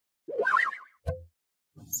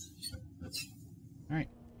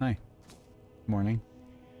Hi. Morning.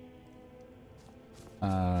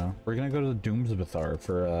 We're gonna go to the DUMZBTHAR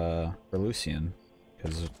for Lucien,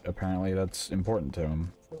 because apparently that's important to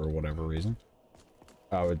him for whatever reason.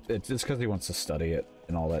 Oh, it's because he wants to study it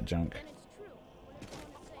and all that junk.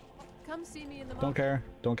 Come see me in the Don't care.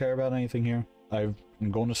 Don't care about anything here. I'm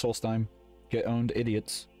going to Solstheim. Get owned,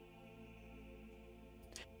 idiots.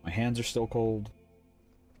 My hands are still cold.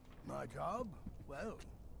 My job? Well,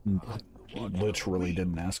 Literally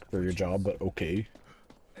didn't ask for your job, but okay.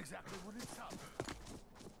 exactly what it's up.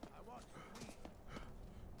 I want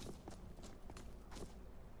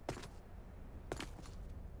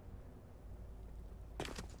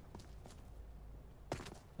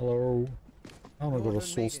Hello. I wanna go to You're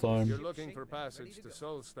Solstheim. looking for passage to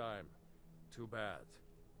Solstheim. Too bad.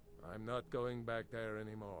 I'm not going back there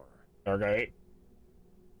anymore. Okay.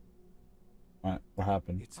 What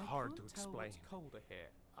happened? It's hard to explain.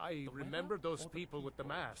 I remember those people with the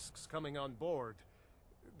masks coming on board.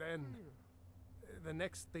 Then, the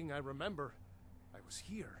next thing I remember, I was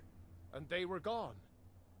here, and they were gone.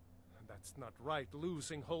 That's not right,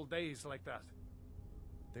 losing whole days like that.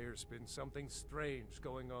 There's been something strange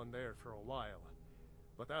going on there for a while.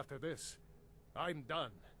 But after this, I'm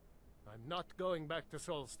done. I'm not going back to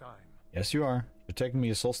Solstheim. Yes, you are. You're taking me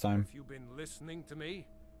to Solstheim. If you've been listening to me,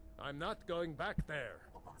 I'm not going back there.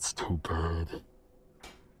 That's too bad.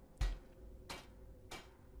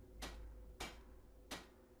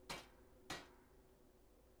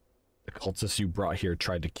 The cultists you brought here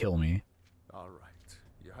tried to kill me. All right,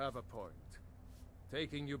 you have a point.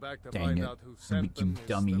 Taking you back to Dang find it. out who sent them is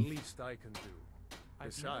dummy. the least I can do.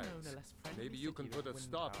 Besides, maybe you can put a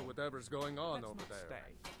stop to whatever's going on over there.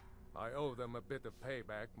 I owe them a bit of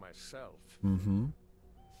payback myself. Mm-hmm.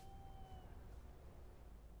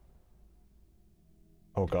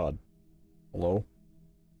 Oh god. Hello?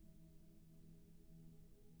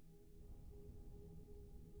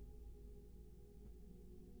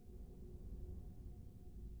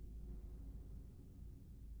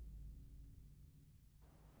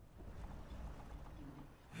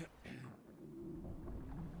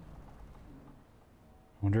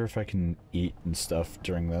 I wonder if I can eat and stuff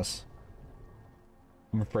during this.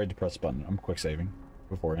 I'm afraid to press a button. I'm quick saving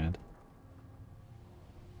beforehand.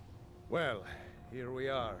 Well, here we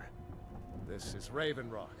are. This is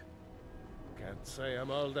Raven Rock. Can't say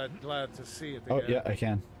I'm all that glad to see it again. Oh, yeah, I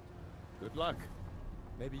can. Good luck.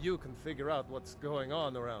 Maybe you can figure out what's going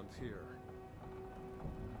on around here.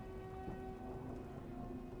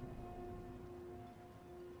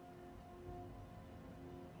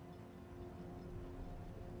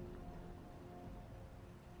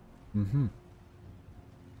 Mm-hmm.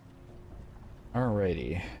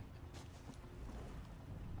 Alrighty.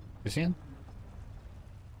 Lucien?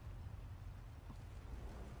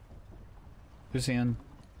 Lucien?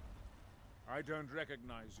 I don't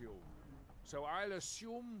recognize you. So I'll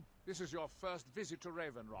assume this is your first visit to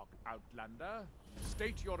Raven Rock, Outlander.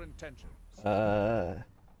 State your intentions. Looking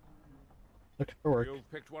for work. You've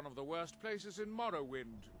picked one of the worst places in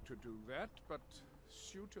Morrowind to do that, but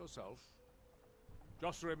suit yourself.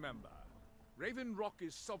 Just remember, Raven Rock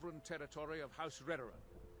is sovereign territory of House Redoran.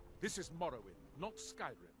 This is Morrowind, not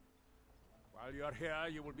Skyrim. While you're here,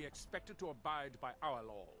 you will be expected to abide by our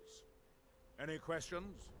laws. Any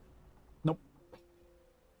questions? Nope.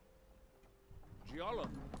 Giolon,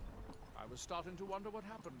 I was starting to wonder what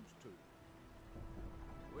happened to you.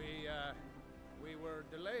 We were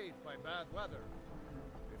delayed by bad weather.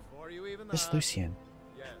 Before you even It's Lucien.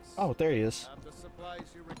 Yes. Oh, there he is. Have the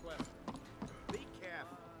supplies you requested. Be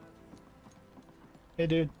careful. Hey,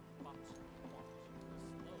 dude.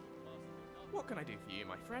 What can I do for you,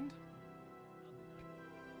 my friend?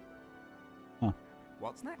 Huh.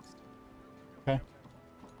 What's next? Okay.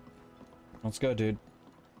 Let's go, dude.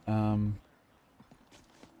 Hello.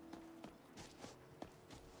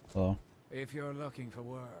 If you're looking for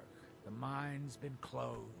work, the mine's been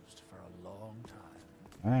closed for a long time.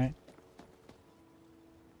 Alright.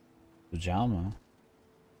 Pajama.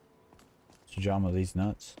 Pajama these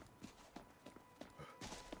nuts.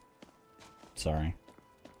 Sorry.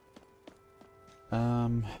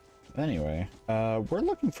 Anyway, we're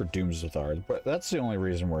looking for DUMZBTHAR, but that's the only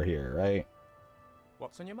reason we're here, right?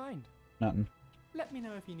 What's on your mind? Nothing. Let me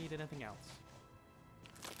know if you need anything else.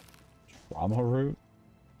 Trauma root?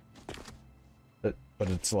 But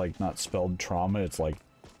it's like not spelled trauma, it's like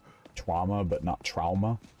trauma, but not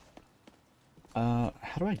trauma. How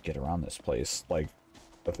do I get around this place, like,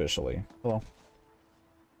 officially? Hello?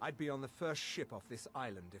 I'd be on the first ship off this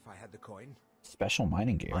island if I had the coin. Special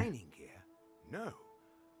mining gear. Mining gear? No.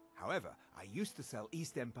 However, I used to sell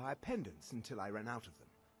East Empire pendants until I ran out of them.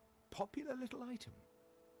 Popular little item.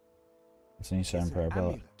 It's an Easter It's Empire an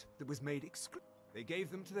belt. amulet that was made They gave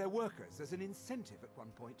them to their workers as an incentive at one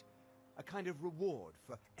point, a kind of reward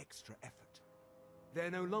for extra effort. They're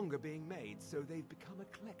no longer being made, so they've become a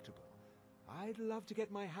collectible. I'd love to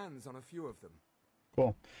get my hands on a few of them.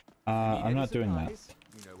 Cool. Need I'm any not doing that. supplies?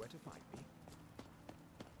 You know where to find me.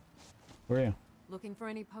 Where are you? Looking for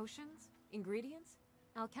any potions? Ingredients?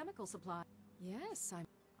 Alchemical supply? Yes,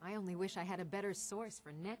 I only wish I had a better source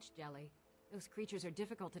for netch jelly. Those creatures are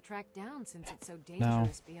difficult to track down since it's so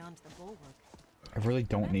dangerous beyond the bulwark. I really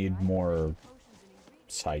don't need more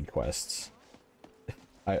side quests.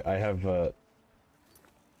 I have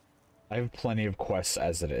plenty of quests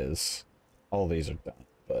as it is. All these are done,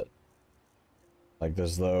 but like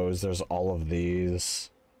there's all of these.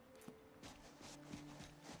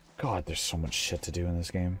 God, there's so much shit to do in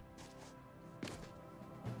this game.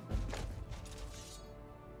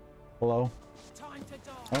 Hello? Time to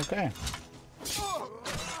die. Okay.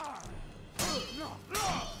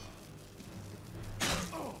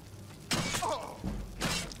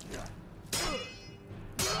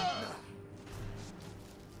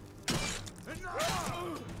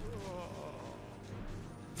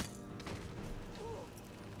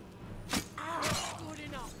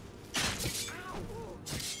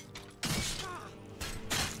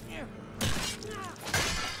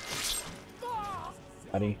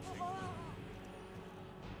 Buddy.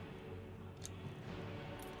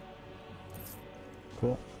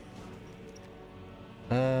 Cool.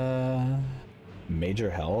 Major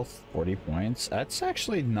health, 40 points. That's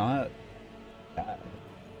actually not bad.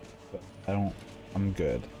 But I'm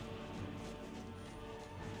good.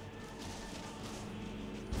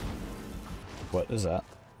 What is that?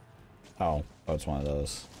 Oh, it's one of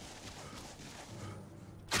those.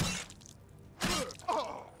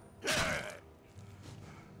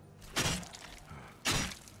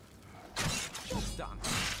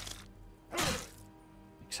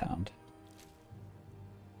 Sound.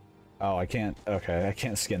 Oh, I can't. Okay, I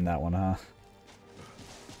can't skin that one, huh?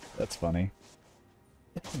 That's funny.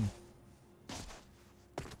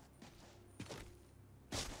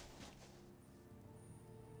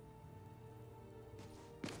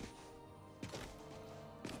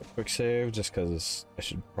 Quick save, just because I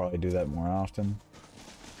should probably do that more often.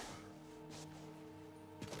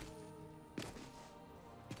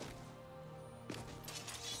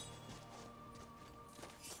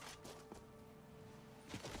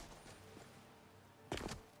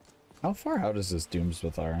 How far out is this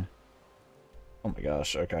DUMZBTHAR? Oh my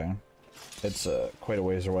gosh, okay. It's quite a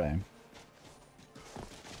ways away.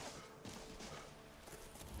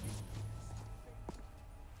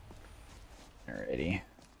 Alrighty.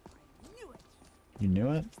 You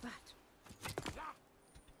knew it?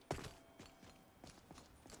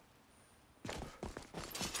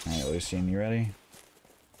 Alright, Lucien, you ready?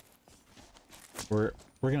 We're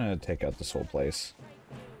gonna take out this whole place.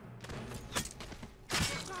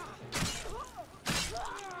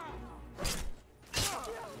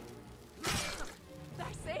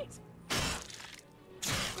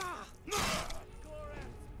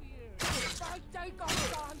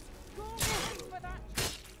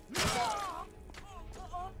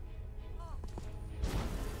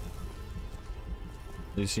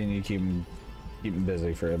 Lucien, you keep him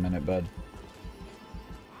busy for a minute, bud.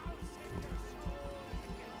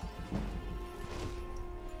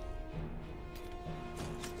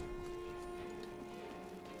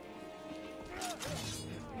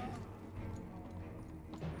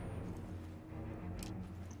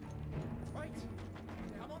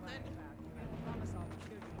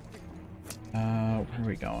 Where are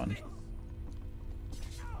we going?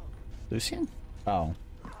 Lucien? Oh.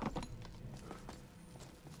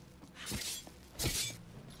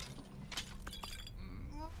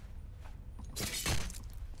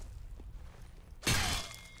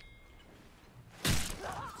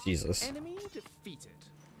 Jesus. Enemy defeated.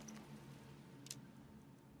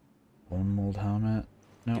 Bone mold helmet.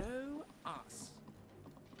 No. Go us.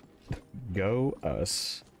 Go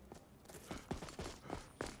us.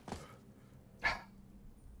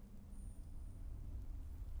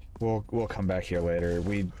 We'll come back here later.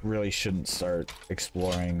 We really shouldn't start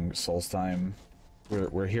exploring Solstheim.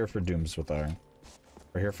 We're here for DUMZBTHAR.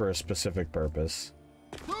 We're here for a specific purpose.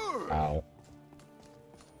 Ow.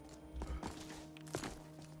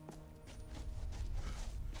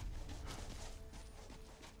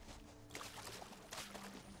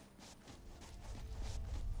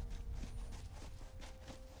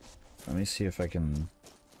 Let me see if I can,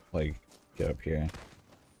 like, get up here.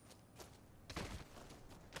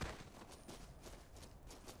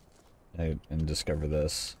 And discover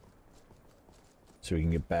this. So we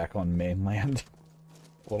can get back on mainland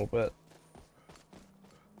a little bit.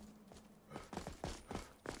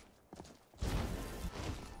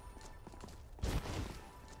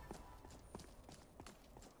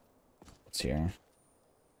 chest here.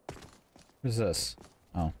 Who's this?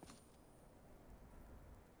 Oh.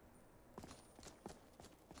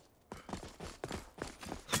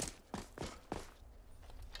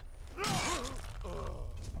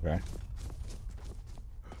 Okay.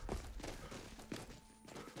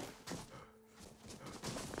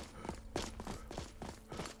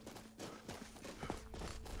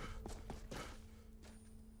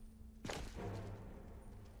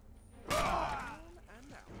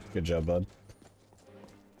 Good job, bud.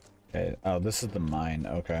 Okay. Oh, this is the mine.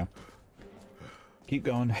 Okay. Keep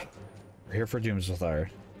going. We're here for DUMZBTHAR.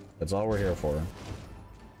 That's all we're here for.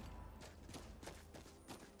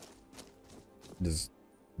 Just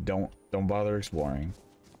don't bother exploring.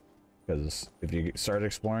 Because if you start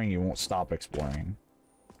exploring, you won't stop exploring.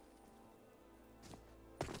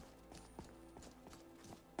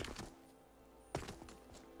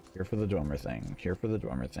 Here for the dwemer thing. Here for the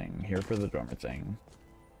dwemer thing. Here for the dwemer thing.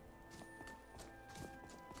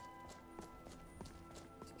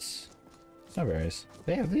 Snowberries.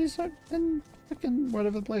 They have these in fucking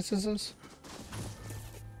whatever the place this is.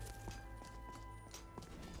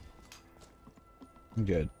 I'm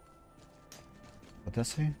good. What'd that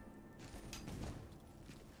say?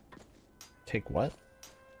 Take what?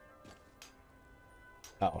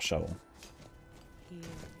 Oh, shovel. Here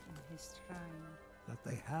in his shrine. That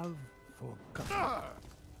they have forgotten.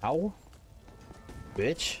 Ow?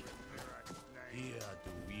 Bitch. Here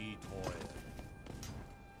do we toil.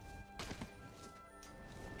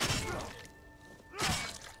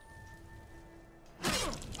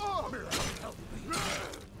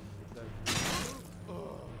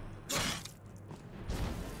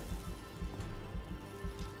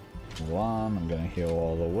 Hold on, I'm gonna heal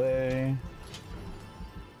all the way.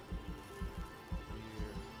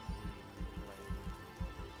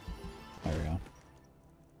 There we go.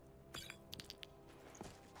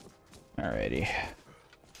 Alrighty.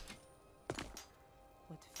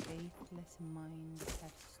 What faithless minds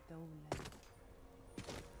have stolen.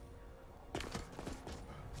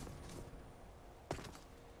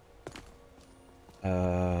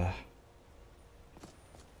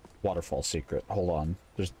 Waterfall secret. Hold on.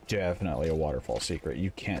 There's definitely a waterfall secret.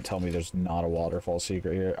 You can't tell me there's not a waterfall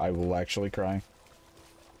secret here. I will actually cry.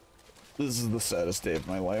 This is the saddest day of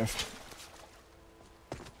my life.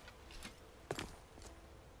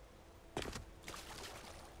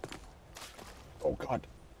 Oh god.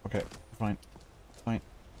 Okay. Fine. Fine.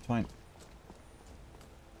 Fine.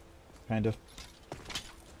 Kind of.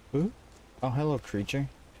 Ooh. Oh, hello, creature.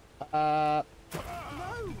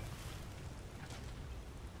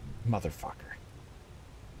 Motherfucker.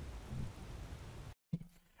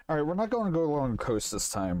 Alright, we're not going to go along the coast this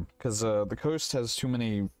time, because the coast has too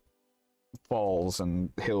many falls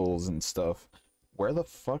and hills and stuff. Where the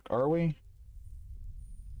fuck are we?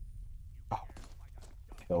 Oh.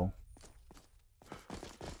 Hill.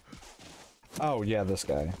 Oh, yeah, this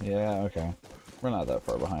guy. Yeah, okay. We're not that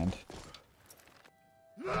far behind.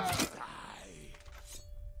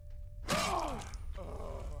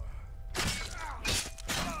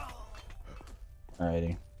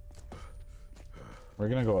 Alrighty. We're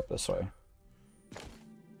gonna go up this way.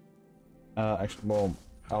 Actually, well,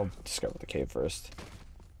 I'll discover the cave first.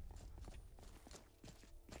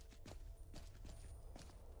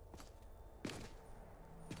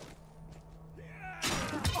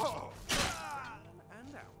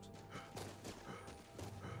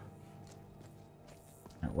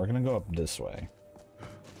 Alright, we're gonna go up this way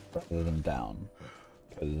rather than down,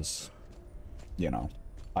 because, you know,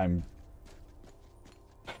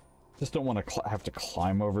 just don't want to have to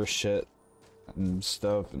climb over shit and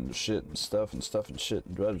stuff and shit and stuff and stuff and shit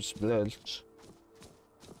and blah, blah, blah.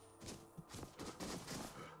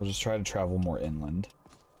 We'll just try to travel more inland.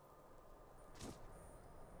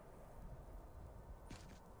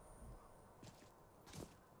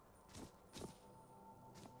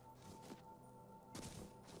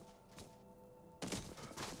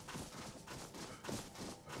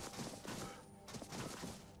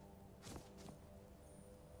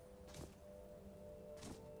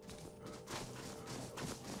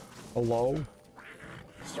 Hello?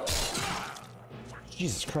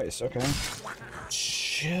 Jesus Christ, okay.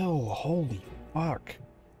 Chill, holy fuck.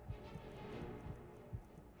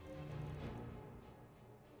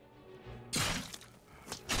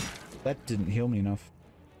 That didn't heal me enough.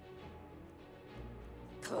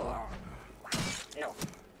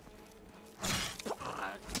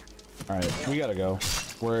 Alright, we gotta go.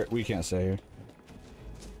 We can't stay here.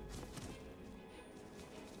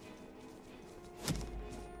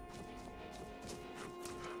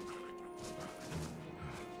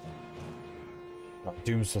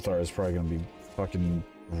 DUMZBTHAR is probably gonna be fucking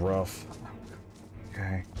rough.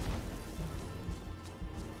 Okay.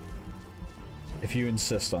 If you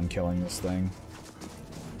insist on killing this thing.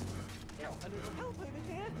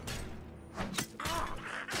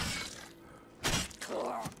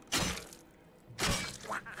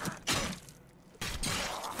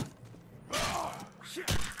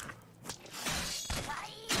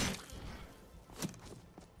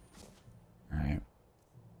 Alright.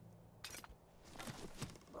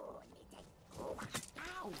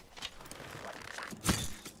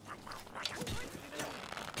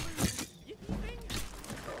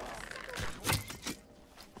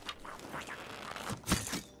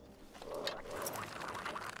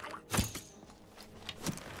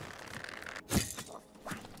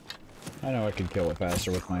 I know I could kill it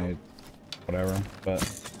faster with my whatever, but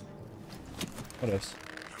what ifs?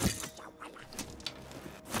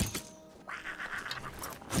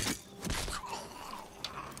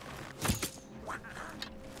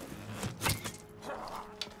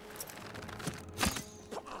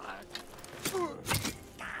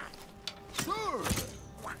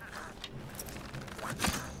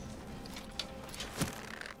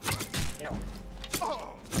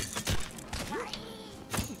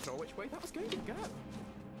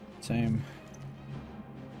 Same.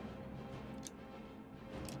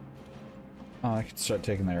 Oh, I could start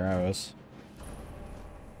taking their arrows.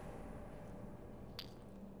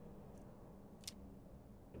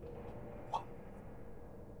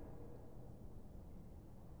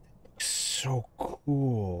 So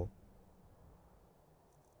cool.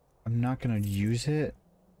 I'm not gonna use it,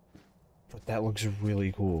 but that looks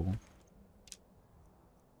really cool.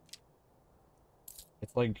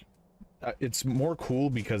 It's like, it's more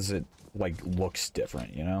cool because it, like, looks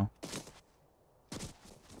different, you know?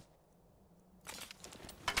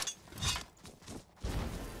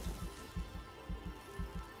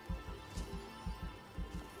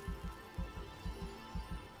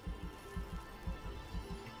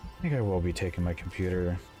 I think I will be taking my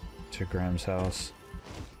computer to Graham's house.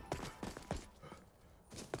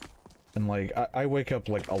 And, like, I wake up,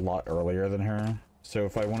 like, a lot earlier than her. So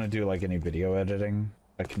if I want to do, like, any video editing,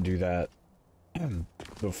 I can do that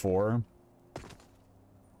before.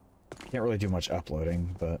 Can't really do much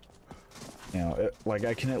uploading, but, you know, like,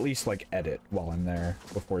 I can at least, like, edit while I'm there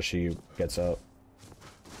before she gets up.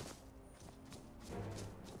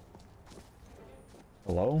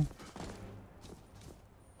 Hello?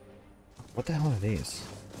 What the hell are these?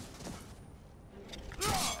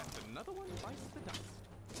 Another one bites the dust.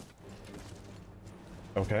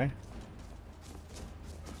 Okay.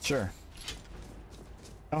 Sure.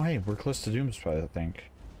 Oh, hey, we're close to DUMZBTHAR, I think.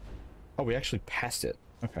 Oh, we actually passed it.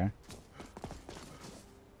 Okay.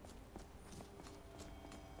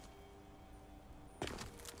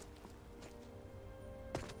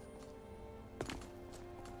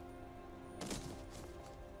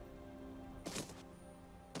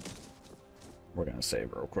 We're gonna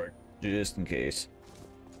save real quick, just in case.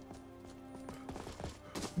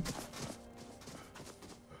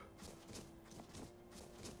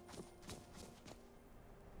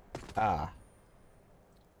 Ah.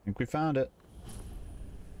 I think we found it.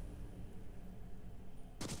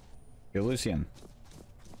 Yo, Lucien.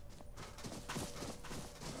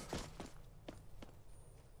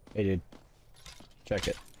 Hey, dude. Check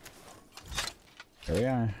it. Here we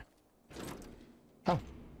are. Oh.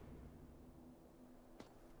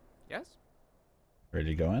 Yes? Ready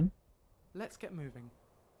to go in? Let's get moving.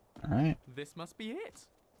 Alright. This must be it.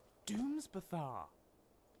 DUMZBTHAR.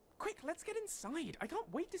 Quick, let's get inside. I can't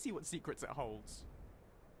wait to see what secrets it holds.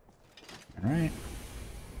 Alright.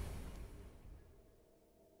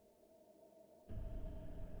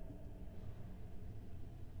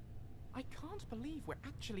 I can't believe we're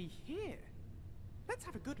actually here. Let's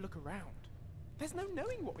have a good look around. There's no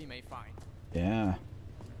knowing what we may find. Yeah.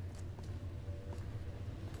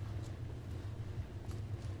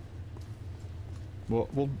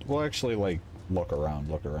 We'll actually, like, look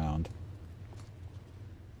around.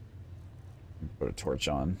 Put a torch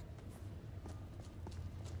on.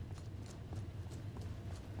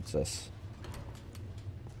 What's this?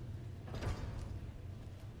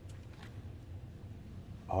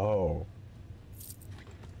 Oh.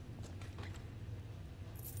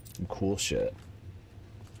 Some cool shit.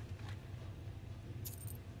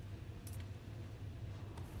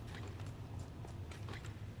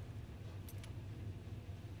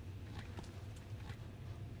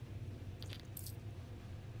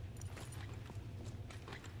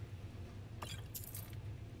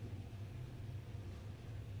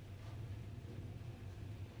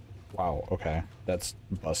 Wow, okay. That's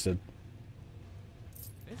busted.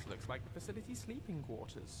 This looks like the facility's sleeping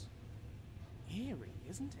quarters. eerie,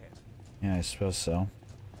 isn't it? Yeah, I suppose so.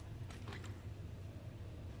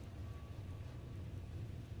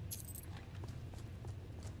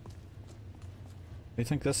 What do you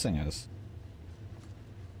think this thing is?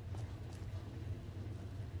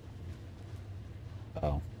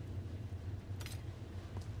 Oh.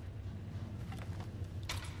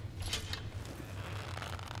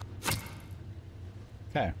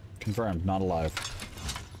 Okay, confirmed, not alive.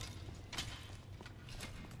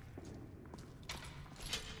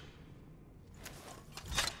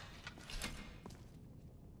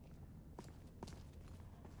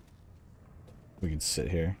 We can sit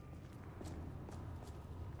here.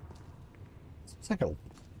 It's like a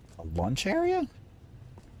lunch area?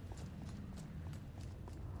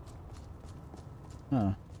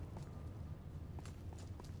 Huh.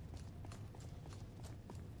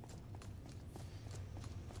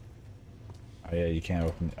 Oh yeah, you can't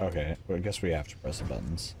open... Okay, well, I guess we have to press the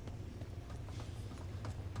buttons.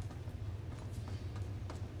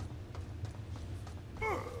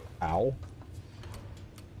 Ow.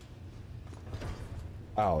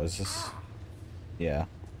 Oh, is this... Yeah.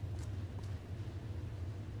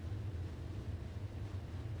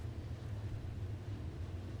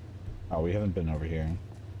 Oh, we haven't been over here.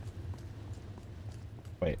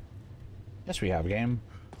 Wait. Yes, we have, game.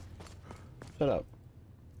 Shut up.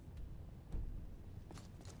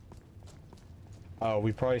 Oh,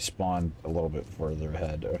 we probably spawned a little bit further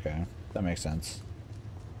ahead. Okay, that makes sense.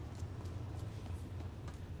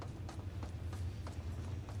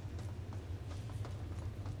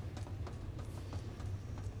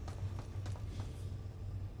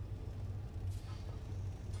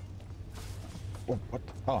 Oh, what?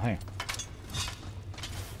 Oh, hey.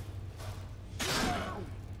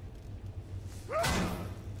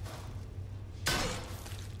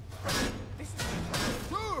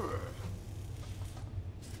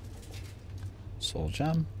 Soul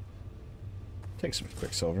gem. Take some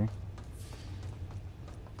quicksilver.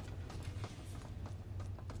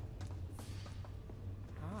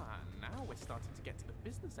 Ah, now we're starting to get to the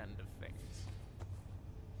business end of things.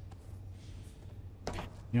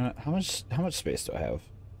 You know what? How much space do I have?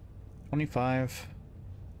 25.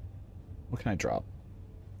 What can I drop?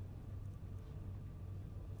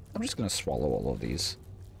 I'm just gonna swallow all of these,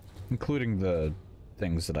 including the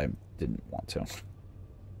things that I didn't want to.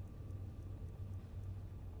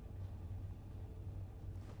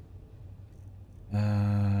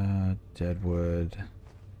 Deadwood.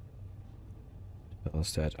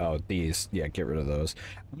 Oh, these. Yeah, get rid of those.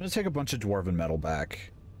 I'm gonna take a bunch of dwarven metal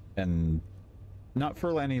back, and not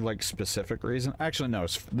for any like specific reason. Actually, no.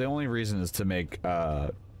 The only reason is to make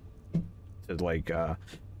what do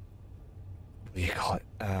you call it?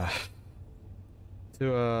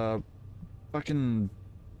 To fucking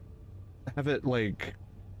have it like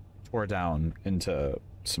tore down into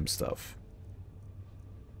some stuff.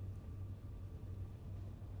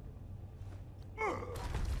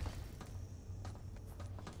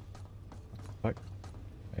 What?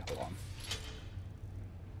 Wait, hold on.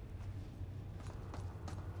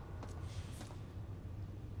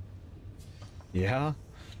 Yeah?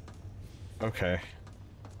 Okay.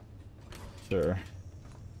 Sure.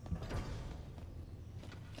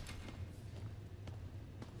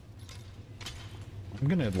 I'm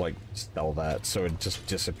gonna, like, sell that so it just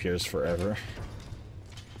disappears forever.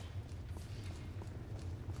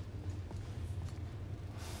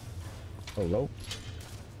 Hello?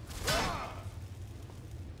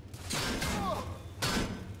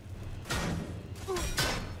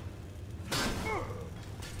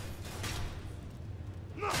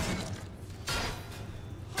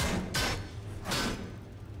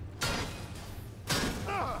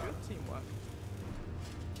 Good teamwork.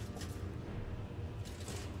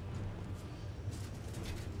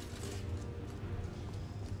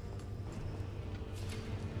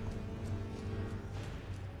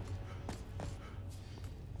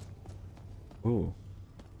 Ooh.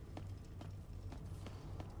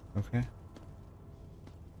 Okay.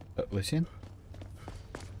 Lucien?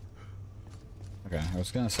 Okay, I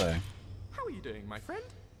was gonna say. How are you doing, my friend?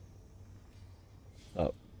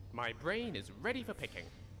 Oh. My brain is ready for picking.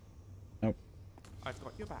 Nope. I've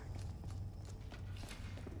got your back.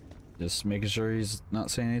 Just making sure he's not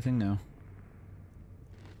saying anything new.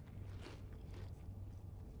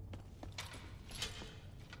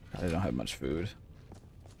 I don't have much food.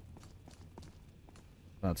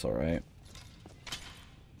 That's alright.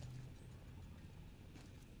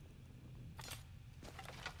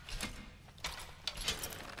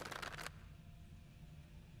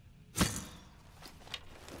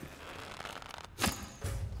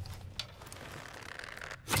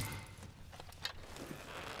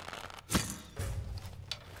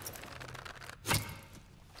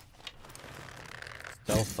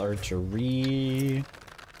 Stealth archery.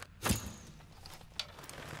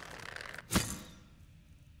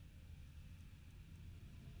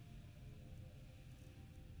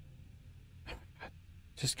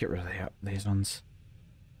 Just get rid of these ones.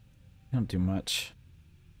 They don't do much.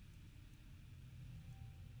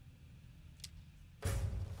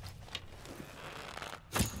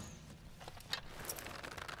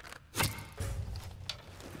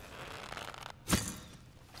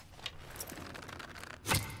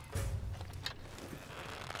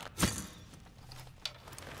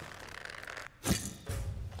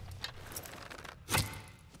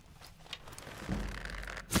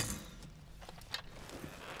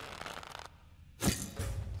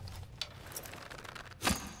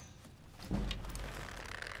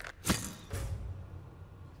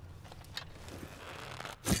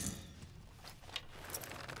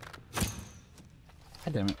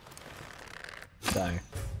 God damn it. Die.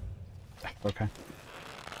 Okay.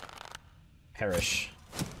 Perish.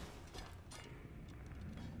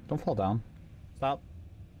 Don't fall down. Stop.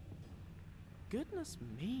 Goodness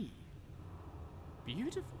me.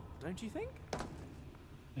 Beautiful, don't you think?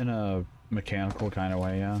 In a mechanical kind of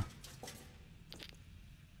way, yeah.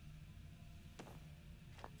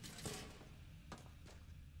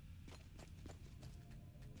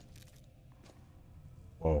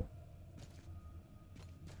 Whoa.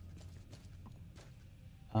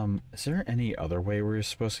 Is there any other way we're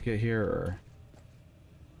supposed to get here, or...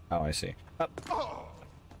 Oh, I see. Oh.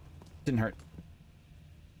 Didn't hurt.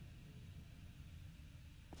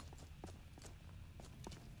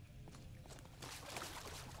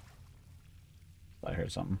 I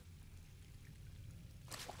heard something.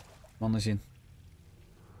 Come on, Lucien.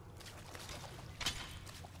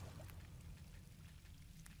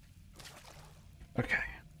 Okay.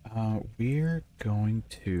 We're going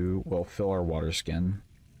to, well, fill our water skin.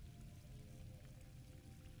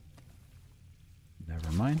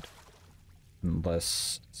 Never mind.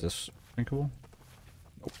 Unless, is this drinkable?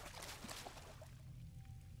 Nope.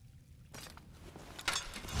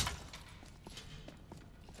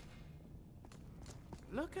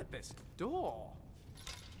 Look at this door.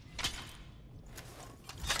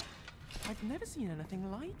 I've never seen anything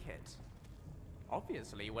like it.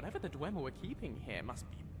 Obviously, whatever the Dwemer were keeping here must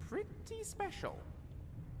be pretty special.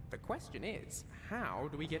 The question is, how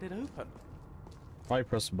do we get it open? Probably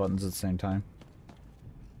press the buttons at the same time.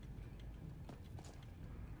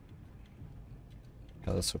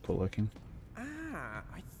 God, that's so cool looking. Ah,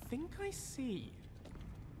 I think I see.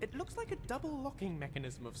 It looks like a double locking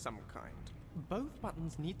mechanism of some kind. Both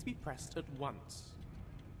buttons need to be pressed at once.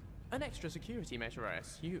 An extra security measure, I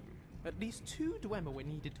assume. At least 2 Dwemer were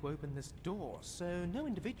needed to open this door, so no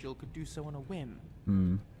individual could do so on a whim.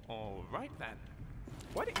 Hmm. All right then.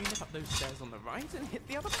 Why don't you nip up those stairs on the right and hit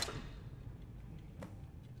the other button?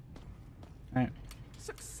 Alright.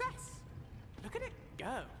 Success! Look at it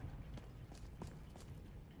go.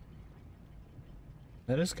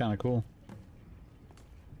 That is kind of cool.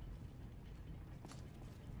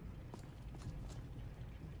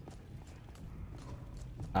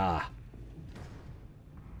 Ah.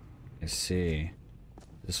 I see.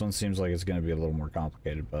 This one seems like it's going to be a little more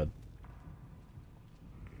complicated, bud.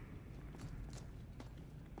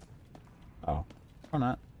 Oh. Or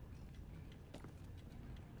not.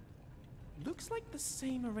 Looks like the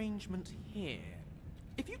same arrangement here.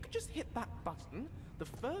 If you could just hit that button, the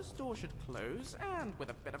first door should close, and with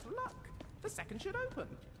a bit of luck, the second should open.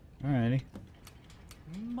 Alrighty.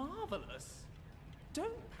 Marvelous.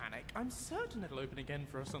 Don't panic. I'm certain it'll open again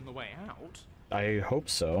for us on the way out. I hope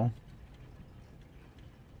so.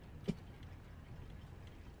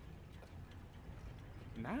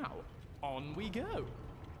 Now, on we go.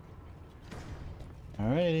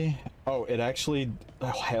 Alrighty. Oh, it actually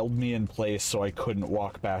held me in place so I couldn't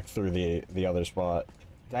walk back through the other spot.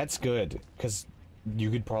 That's good, because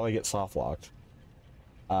you could probably get soft locked.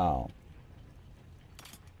 Oh.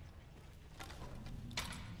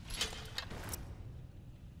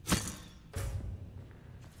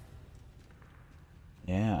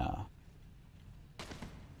 Yeah.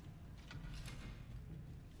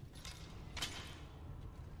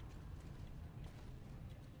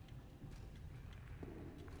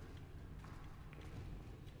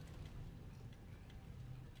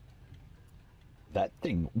 That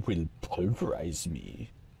thing will pulverize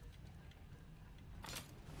me.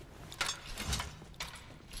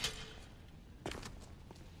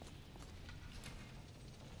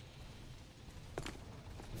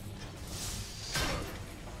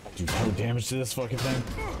 Do no damage to this fucking thing,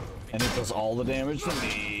 and it does all the damage to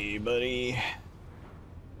me, buddy.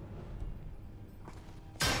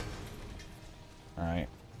 Alright.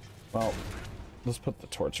 Well, Let's put the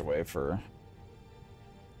torch away for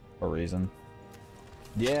a reason.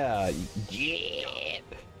 Yeah, yeah.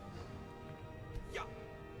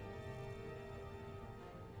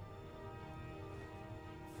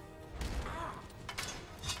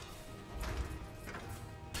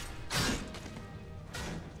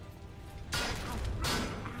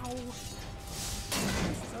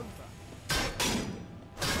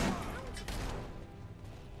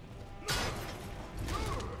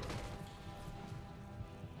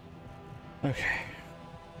 Okay.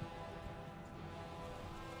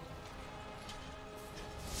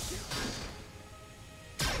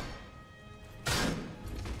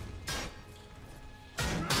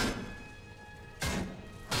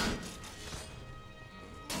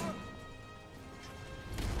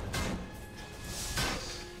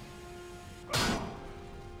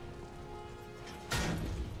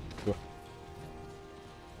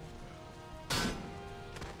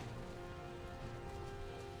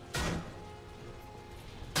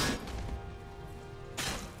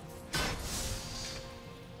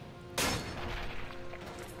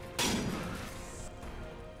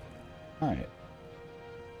 Alright.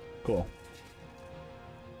 Cool.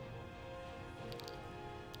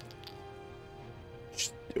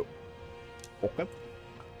 Okay.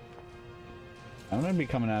 I'm gonna be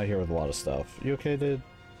coming out of here with a lot of stuff. You okay, dude?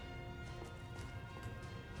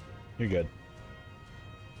 You're good.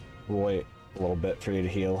 We'll wait a little bit for you to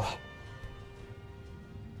heal.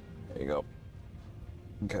 There you go.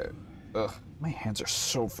 Okay. Ugh, my hands are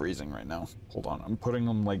so freezing right now. Hold on, I'm putting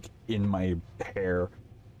them like in my hair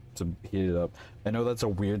to heat it up. I know that's a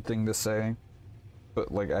weird thing to say,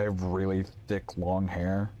 but like I have really thick long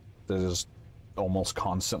hair that is almost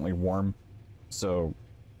constantly warm, so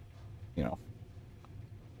you know,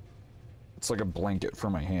 it's like a blanket for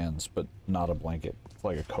my hands, but not a blanket. It's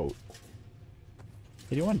like a coat.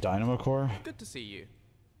 Hey, do you want Dynamo Core? Good to see you.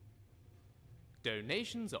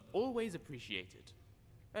 Donations are always appreciated.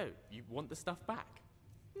 Oh, you want the stuff back?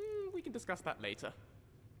 We can discuss that later.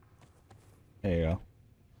 There you go.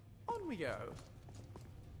 On we go.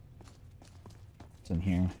 It's in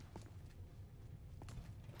here.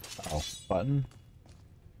 Oh, button?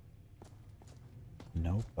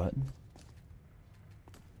 No button?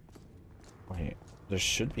 Wait, there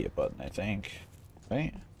should be a button, I think.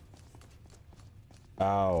 Right?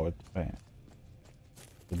 Oh, wait.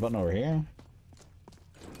 The button over here?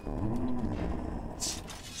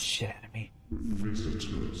 Shit out of me.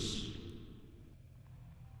 Visitors.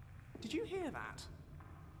 Did you hear that?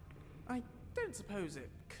 I don't suppose it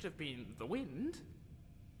could have been the wind?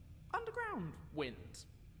 Underground wind.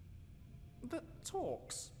 That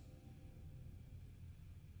talks.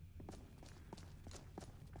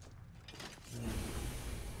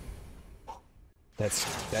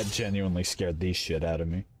 That genuinely scared the shit out of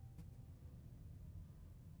me.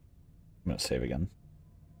 I'm gonna save again.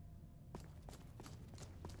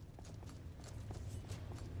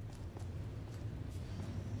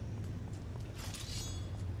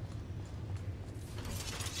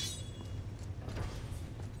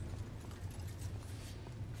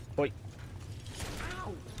 Oi.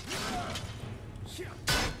 Ow!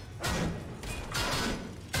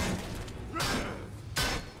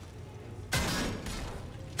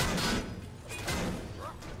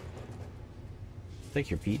 Take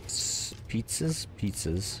your pieces.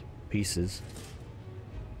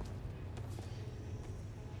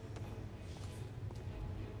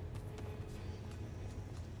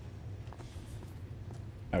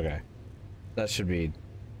 Okay. That should be...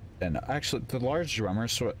 And actually, the large drummer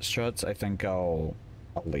struts, I think I'll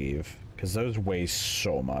leave. Because those weigh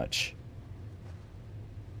so much.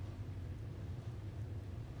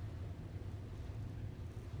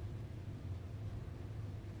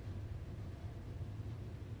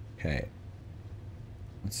 Okay.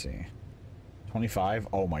 Let's see. 25?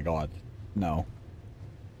 Oh my god. No.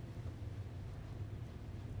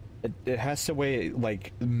 It has to weigh,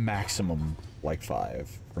 like, maximum, like,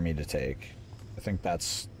 5 for me to take. I think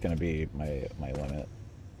that's gonna be my limit.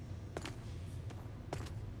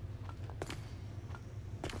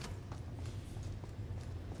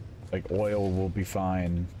 Like, oil will be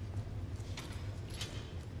fine.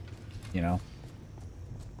 You know?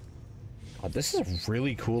 God, this is a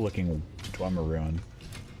really cool looking Dwemer ruin.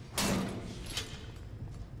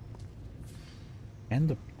 And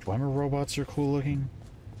the Dwemer robots are cool looking.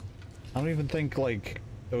 I don't even think, like,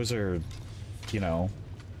 those are, you know...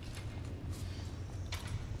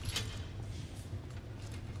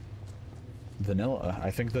 vanilla.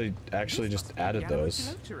 I think they actually just added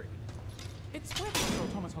those. It's where they put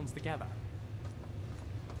automatons together.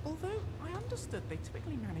 Although, I understood they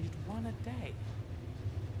typically managed one a day.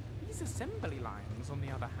 These assembly lines, on the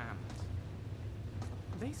other hand,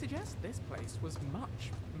 they suggest this place was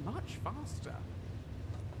much, much faster.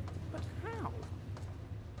 But how?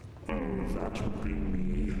 Oh, that would be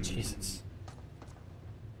me. Jesus.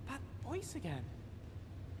 That voice again.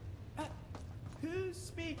 Who's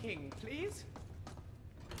speaking, please?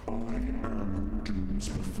 I am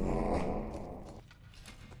DUMZBTHAR.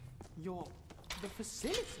 You're the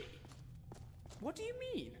facility? What do you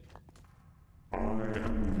mean? I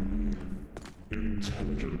am the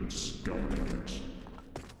intelligence governing it.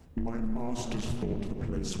 My masters thought the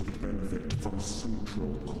place would benefit from a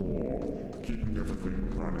central core, keeping everything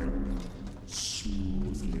running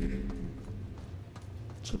smoothly.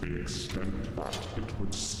 To the extent that it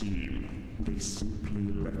would seem, they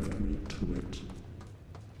simply left me to it.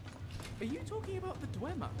 Are you talking about the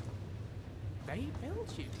Dwemer? They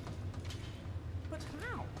built you. But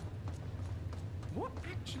how? What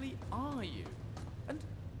actually are you? And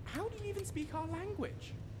how do you even speak our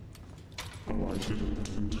language? Oh, I didn't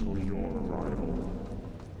until your arrival.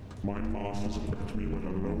 My masters equipped me with a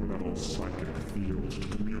low-level psychic field to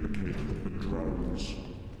communicate with the drones.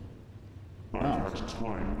 I've had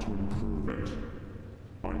time to improve it.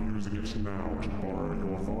 I'm using it now to borrow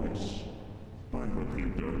your voice. I hope you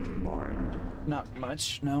don't mind. Not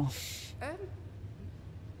much, no.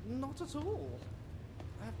 Not at all.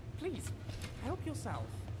 Please, help yourself.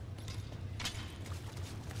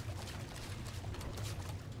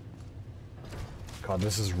 God,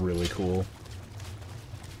 this is really cool.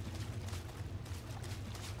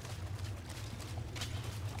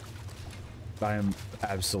 I am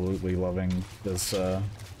absolutely loving this,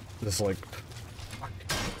 this, like...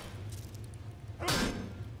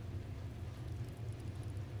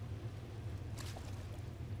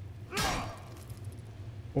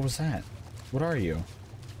 What was that? What are you?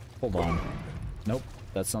 Hold on. Nope,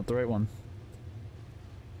 that's not the right one.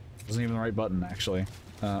 Wasn't even the right button, actually.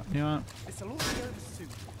 You know what? This'll all be over soon.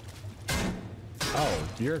 Oh,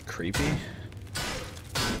 you're creepy.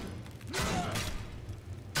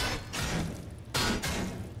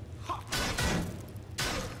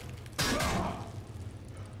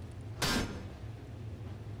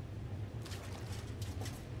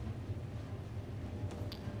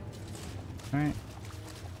 Alright,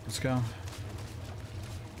 let's go.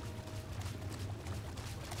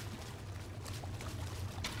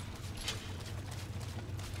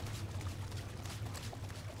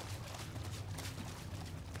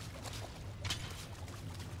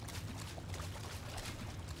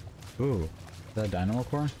 Ooh, is that a dynamo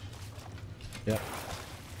core? Yep.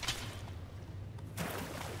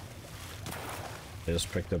 I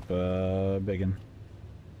just picked up a biggin.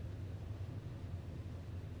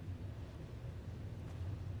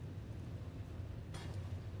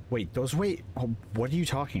 Wait, those weight... Oh, what are you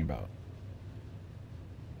talking about?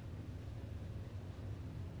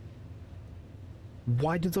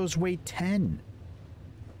 Why do those weigh 10?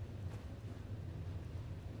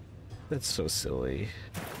 That's so silly.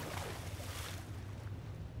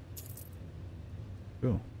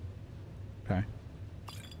 Ooh. Okay.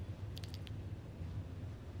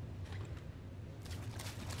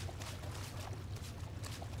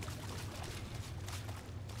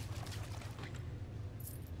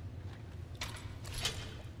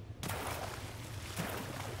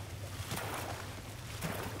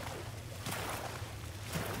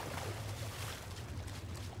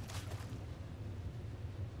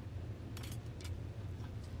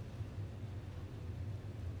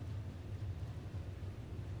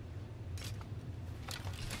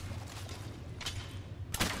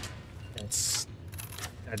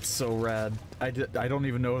 That's so rad. I don't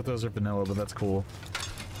even know if those are vanilla, but that's cool.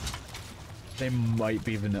 They might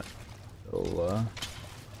be vanilla. All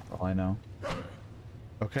I know.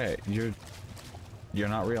 Okay, you're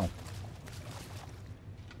not real.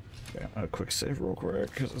 Okay, I'm gonna quick save real quick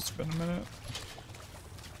because it's been a minute.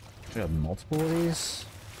 We have multiple of these.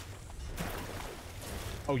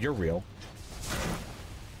 Oh, you're real.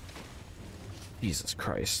 Jesus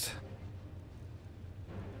Christ.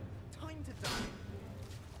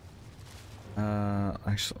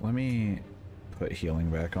 Actually, let me put healing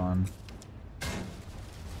back on.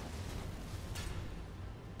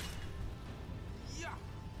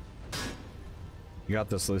 You got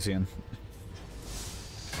this, Lucien.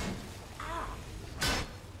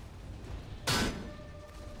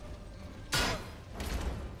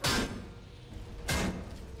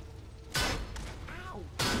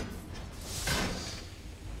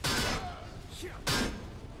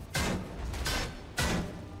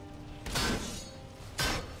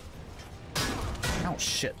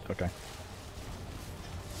 Shit, okay.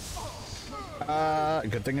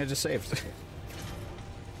 Good thing I just saved.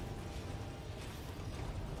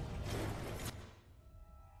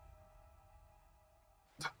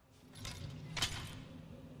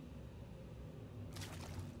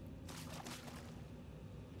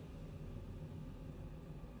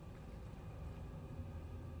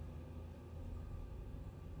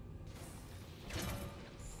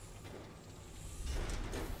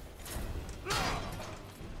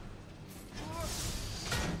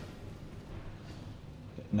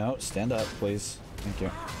 no, stand up, please. Thank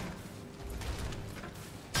you.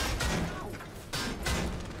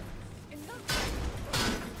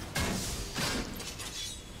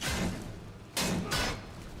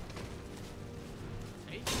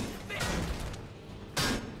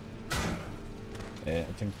 I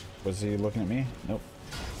think, was he looking at me? Nope.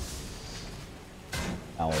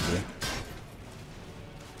 Allergy.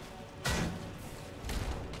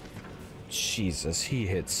 Jesus, he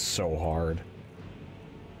hits so hard.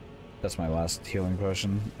 That's my last healing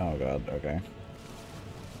potion. Oh god, okay.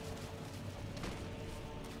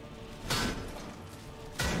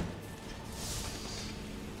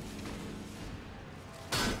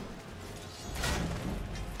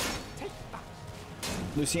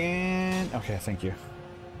 Lucien! Okay, thank you.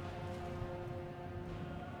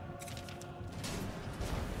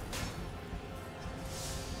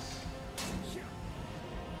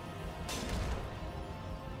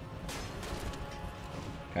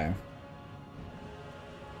 Okay.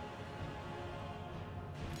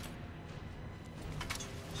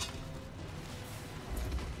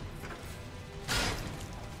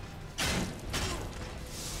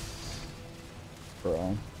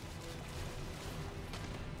 Bro.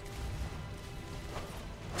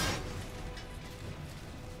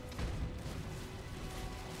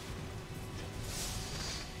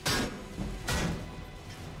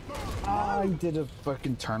 I did a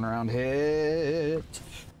fucking turnaround hit.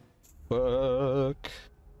 Fuck.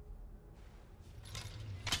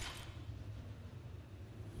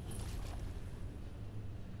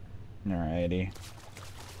 Alrighty.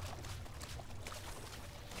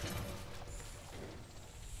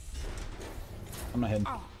 I'm ahead.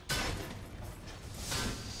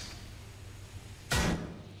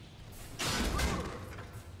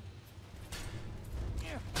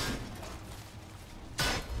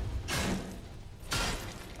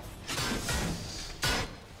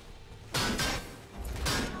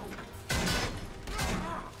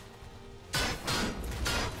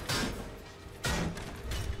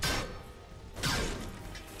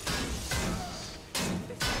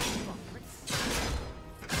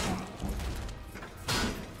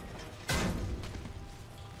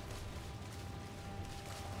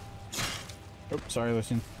 Oops, sorry,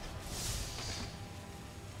 Lucien.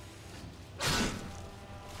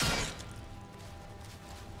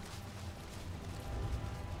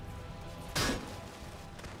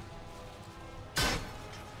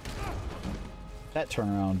 That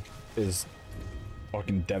turnaround is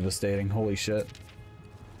fucking devastating. Holy shit.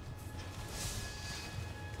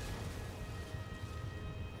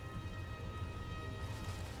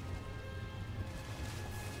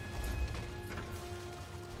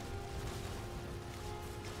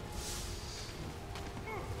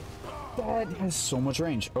 That has so much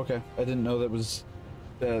range. Okay, I didn't know that was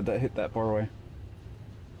that hit that far away.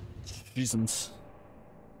 Jesus.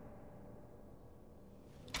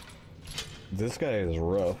 This guy is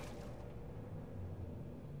rough.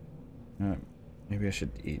 Maybe I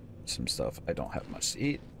should eat some stuff. I don't have much to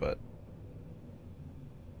eat, but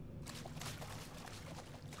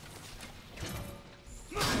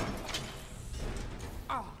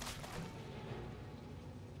oh,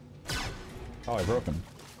 I broke him.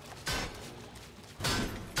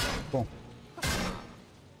 Cool.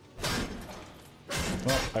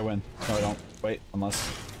 Well, I win. No, I don't. Wait,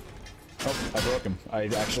 unless... Oh, I broke him. I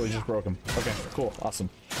actually just broke him. Okay, cool. Awesome.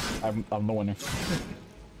 I'm the winner.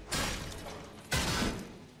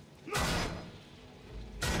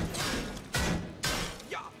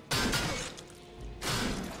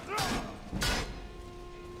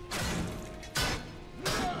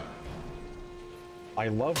 I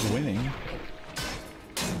love winning.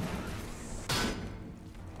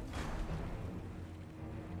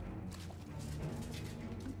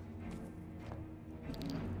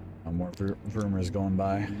 More rumors going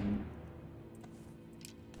by.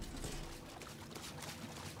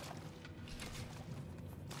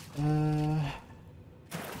 You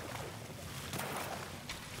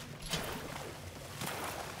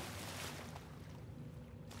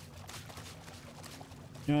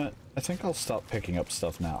know what? I think I'll stop picking up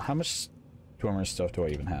stuff now. How much Dwemer stuff do I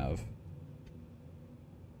even have?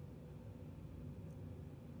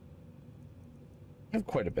 I have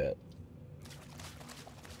quite a bit.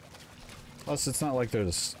 Plus, it's not like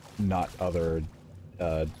there's not other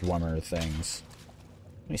Dwemer things.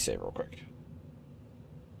 Let me save real quick.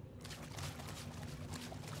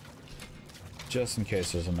 Just in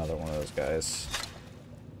case there's another one of those guys.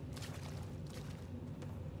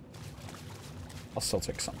 I'll still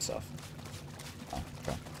take some stuff. Oh,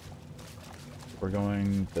 okay. We're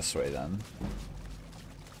going this way then.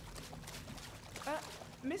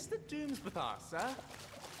 Mr. DUMZBTHAR, sir.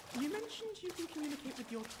 You mentioned you can communicate with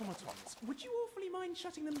the automatons. Would you awfully mind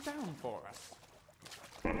shutting them down for us?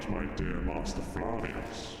 But my dear Master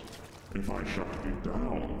Flavius, if I shut you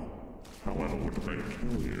down, however would they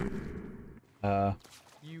kill you?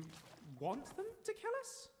 You want them to kill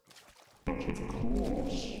us? But of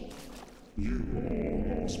course. You, or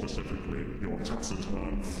more specifically, your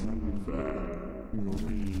taciturn friend there, will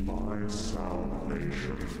be my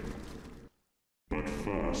salvation. But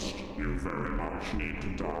first, you very much need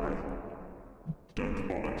to die. Don't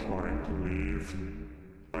bother trying to leave.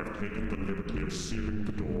 I've taken the liberty of sealing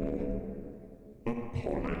the door.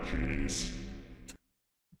 Apologies.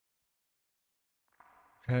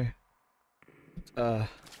 Okay.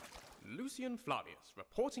 Lucien Flavius,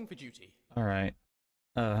 reporting for duty. Alright.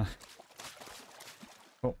 Oh.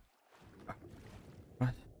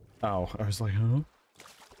 What? Oh, I was like, huh?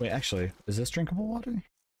 Wait, actually, is this drinkable water?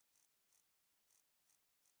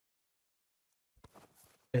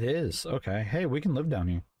 It is. Okay. Hey, we can live down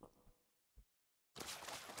here.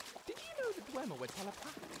 Did you know the Dwemer were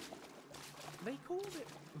telepathic? They called it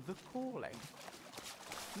the calling.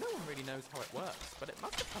 No one really knows how it works, but it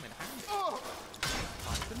must have come in handy.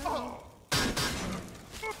 Time to know.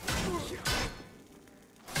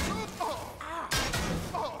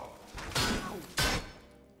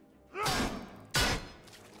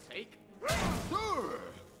 Take.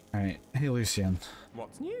 Alright. Hey, Lucien.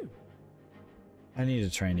 What's new? I need to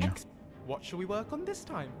train you. What shall we work on this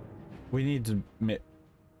time? We need to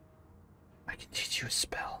I can teach you a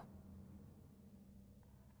spell.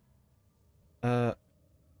 All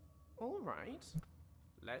right.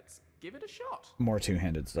 Let's give it a shot. More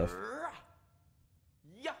two-handed stuff.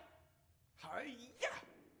 Yeah. Hi-ya.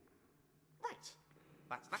 Right.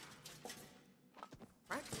 That's that.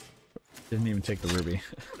 Right. Didn't even take the ruby.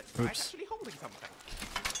 I'm Oops. actually holding something.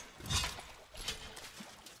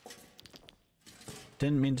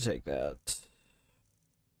 Didn't mean to take that.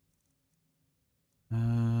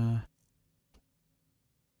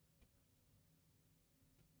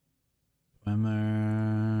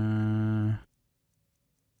 Swimmer.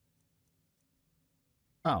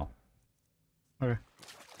 Oh. Okay.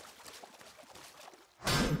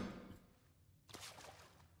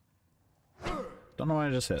 Don't know why I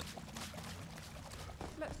just hit.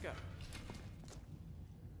 Let's go.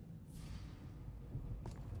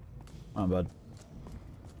 Come on, bud.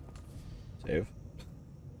 Save.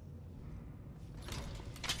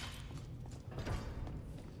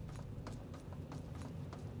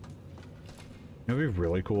 It would be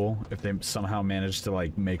really cool if they somehow managed to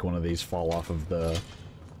like make one of these fall off of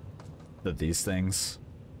these things.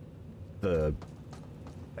 The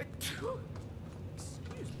Excuse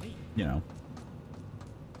me. you know.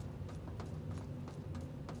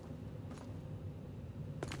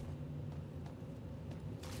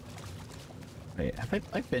 Wait,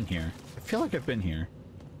 I've been here. I feel like I've been here.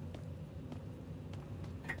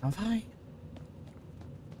 Have I?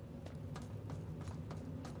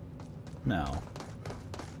 No.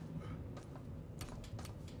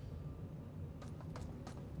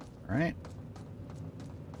 Alright.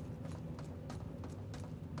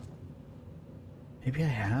 Maybe I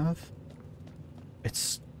have?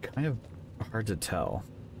 It's kind of hard to tell.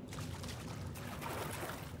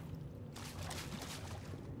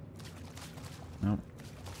 Nope.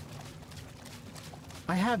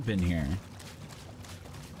 I have been here.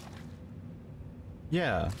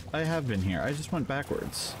 Yeah, I have been here. I just went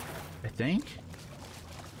backwards. I think?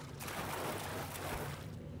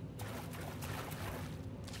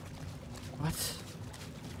 What?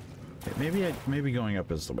 Okay, maybe going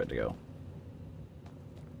up is the way to go.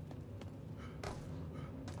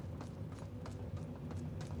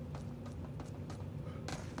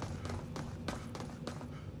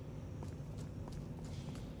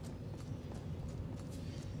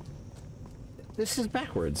 This is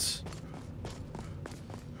backwards.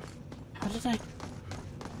 How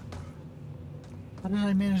did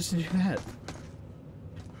I manage to do that?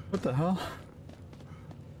 What the hell?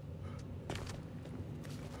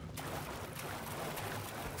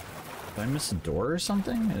 Did I miss a door or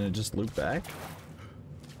something and it just looped back?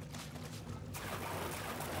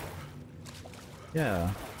 Yeah.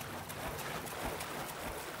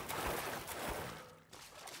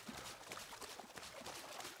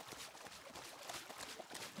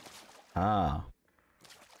 Ah.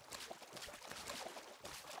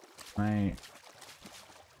 Right.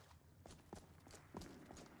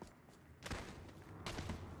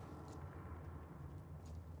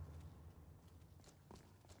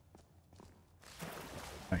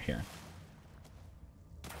 Right here.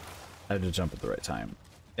 I had to jump at the right time.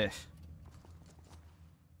 Eh.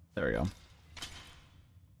 There we go.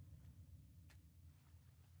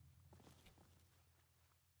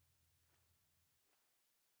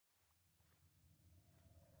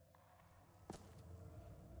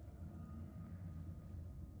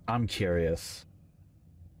 I'm curious.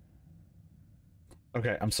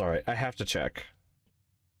 Okay, I'm sorry. I have to check.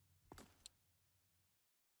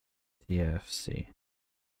 TFC.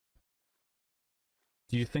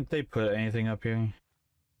 Do you think they put anything up here?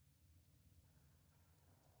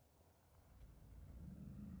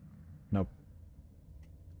 Nope.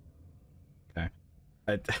 Okay.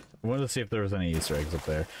 I wanted to see if there was any Easter eggs up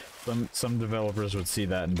there. Some developers would see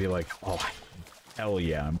that and be like, "Oh, hell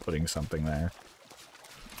yeah, I'm putting something there."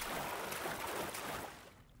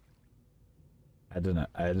 I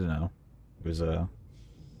didn't know. It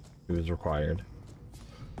was required.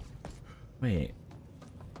 Wait.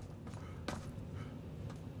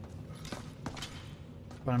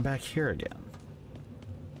 But I'm back here again.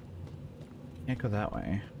 Can't go that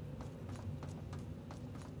way.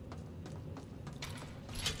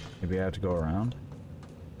 Maybe I have to go around?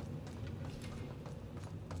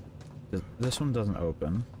 This one doesn't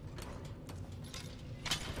open.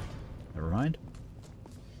 Never mind.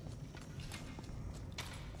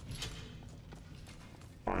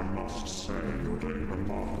 I must say you're doing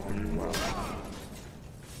remarkably well.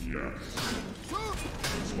 Yes.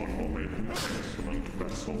 This one will make an excellent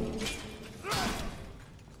vessel.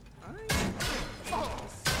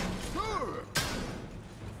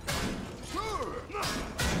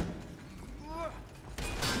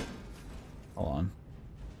 Hold on.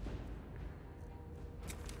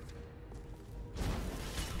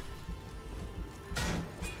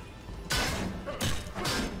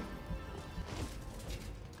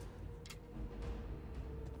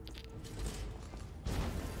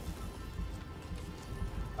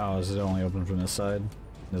 Oh, is it only open from this side?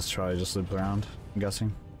 This try just loops around, I'm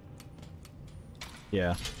guessing.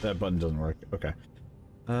 Yeah, that button doesn't work. Okay.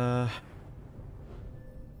 Oh.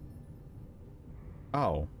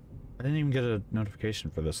 I didn't even get a notification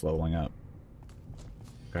for this leveling up.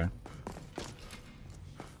 Okay.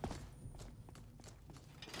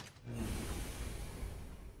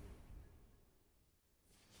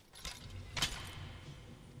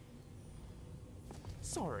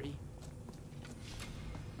 Sorry.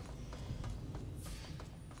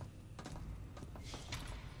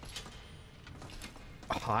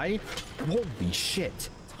 Hi? Holy shit.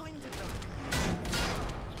 Time to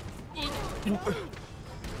die.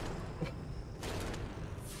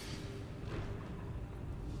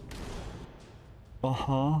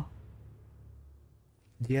 Uh-huh.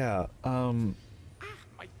 Yeah, My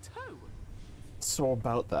toe. so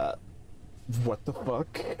about that. What the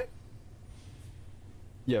fuck?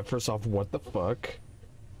 Yeah, first off, what the fuck?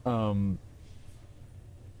 We're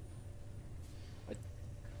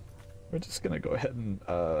just gonna go ahead and,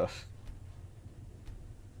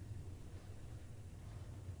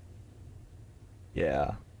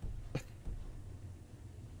 yeah.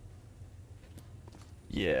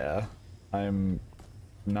 Yeah. I'm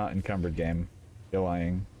not encumbered, game. You're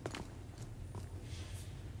lying.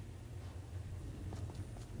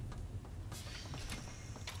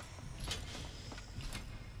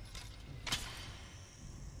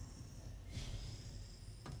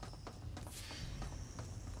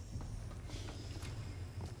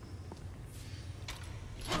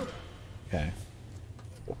 Okay.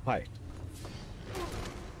 Oh, hi.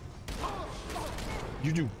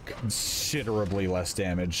 You do considerably less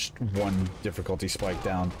damage, one difficulty spike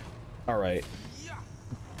down. Alright.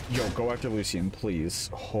 Yo, go after Lucien, please.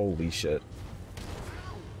 Holy shit.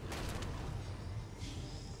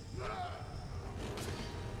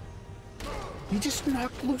 He just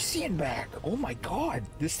knocked Lucien back! Oh my god!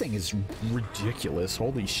 This thing is ridiculous.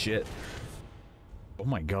 Holy shit. Oh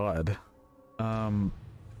my god. I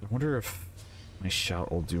wonder if my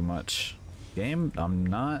shout will do much. Game, I'm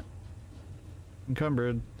not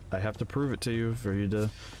encumbered. I have to prove it to you for you to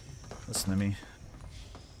listen to me.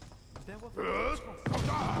 There were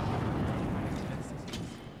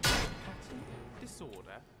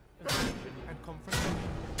disorder, assertion, and confrontation.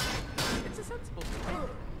 It's a sensible thing.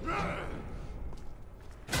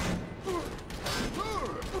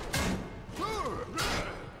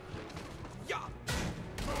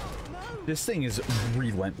 This thing is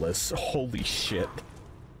relentless. Holy shit.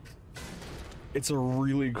 It's a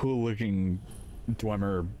really cool looking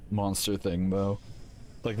Dwemer monster thing though.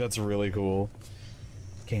 Like, that's really cool.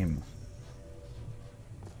 Game.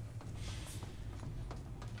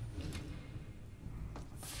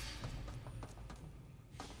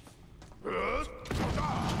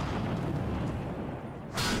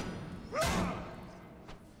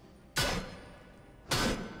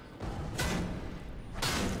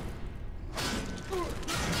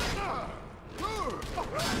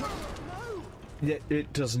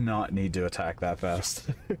 It does not need to attack that fast.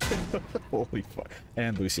 Holy fuck.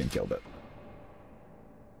 And Lucien killed it.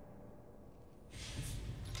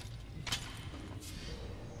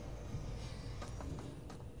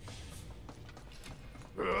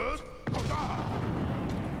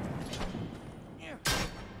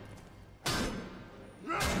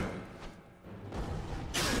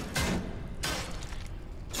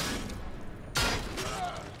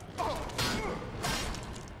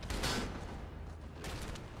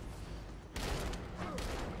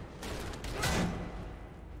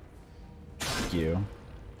 Thank you.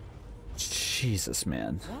 Jesus,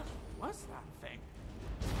 man. What was that thing?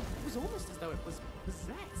 It was almost as though it was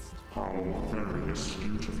possessed. How very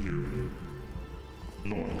astute of you.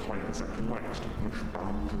 Lord Kaiser likes to push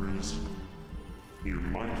boundaries. You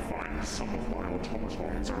might find some of my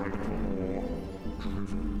automatons are a little more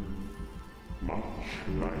driven. Much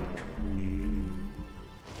like me.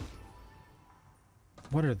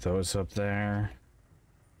 What are those up there?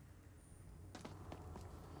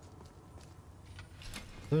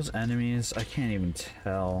 Those enemies? I can't even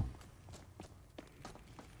tell.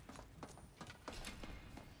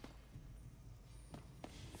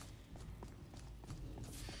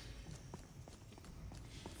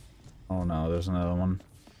 Oh no, there's another one.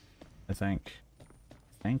 I think.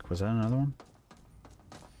 Was that another one?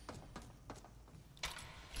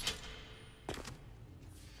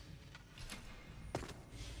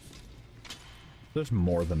 There's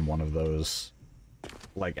more than one of those,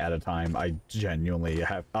 like, at a time. I genuinely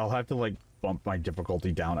have... I'll have to, like, bump my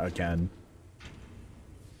difficulty down again.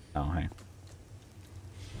 Oh, hey.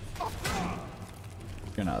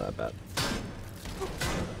 You're not that bad.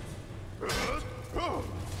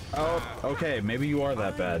 Oh, okay, maybe you are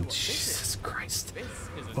that bad. Jesus Christ. This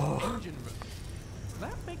is an engine room.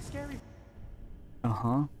 That big scary...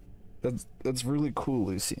 Uh-huh. That's really cool,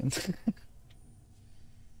 Lucien.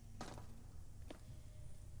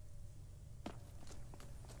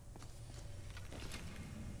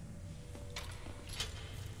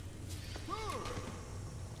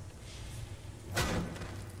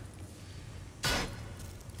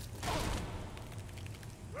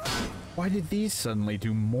 Why did these suddenly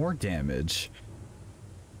do more damage?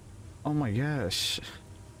 Oh my gosh.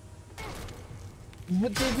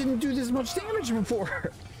 But they didn't do this much damage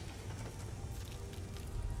before.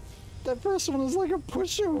 That first one was like a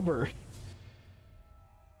pushover.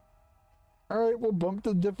 Alright, we'll bump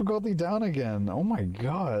the difficulty down again. Oh my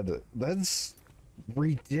god. That's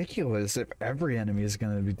ridiculous if every enemy is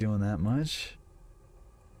going to be doing that much.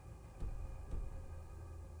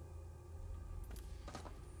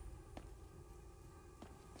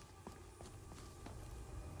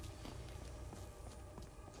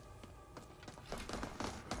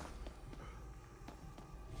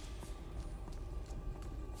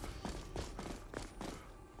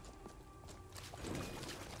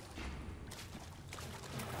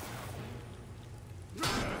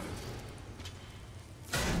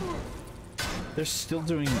 They're still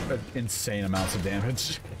doing insane amounts of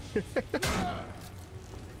damage.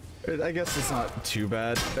 I guess it's not too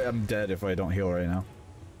bad. I'm dead if I don't heal right now.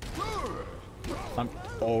 I'm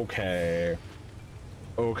okay.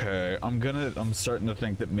 Okay, I'm starting to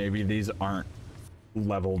think that maybe these aren't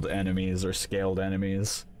leveled enemies or scaled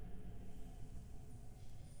enemies.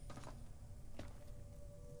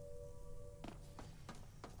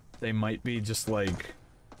 They might be just like,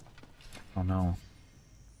 oh no.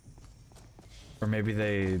 Or maybe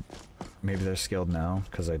they're scaled now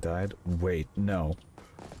because I died. Wait, no.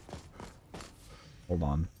 Hold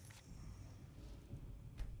on.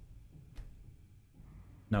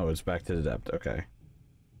 No, it's back to the depth. Okay.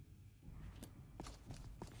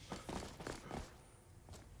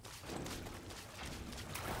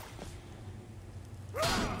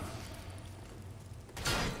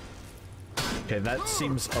 Okay, that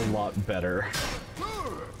seems a lot better.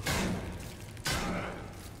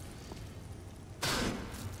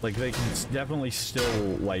 Like, they can definitely still,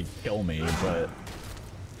 like, kill me, but...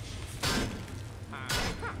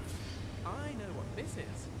 I know what this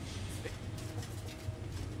is.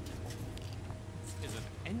 This is an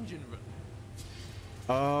engine room.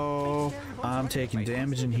 Oh, I'm taking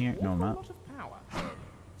damage in here. No, I'm not.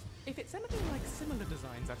 If it's anything like similar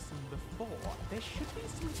designs I've seen before, there should be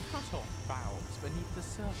some cut-off valves beneath the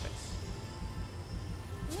surface.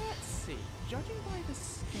 Let's see. Judging by the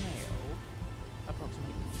scale...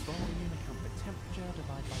 Approximate the volume, account the temperature,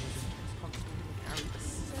 divide by the resistance constant, and carry the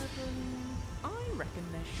 7. I reckon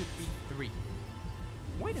there should be 3.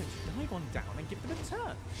 Why don't you dive on down and give them a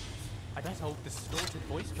turn? I bet old distorted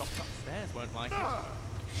voice chops upstairs won't like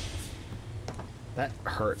it. That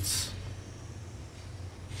hurts.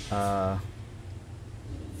 Alright.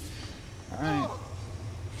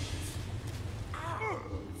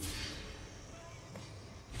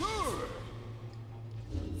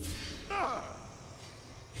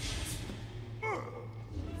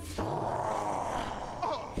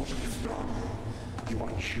 What have you done? You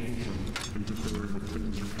are children interfering with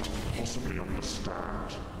things you can't possibly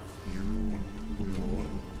understand. You will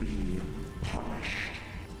be punished.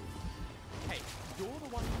 Hey, you're the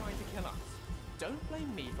one trying to kill us. Don't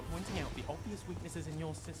blame me for pointing out the obvious weaknesses in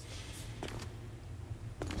your system.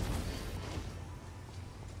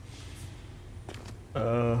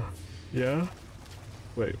 Yeah?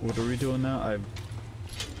 Wait, what are we doing now?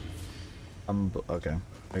 Okay.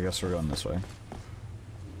 I guess we're going this way.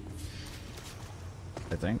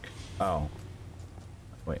 I think. Oh.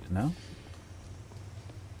 Wait, no?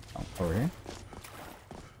 Oh, over here?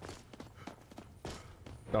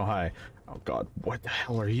 Oh, hi. Oh, God. What the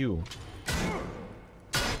hell are you?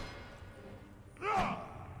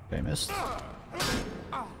 Famous.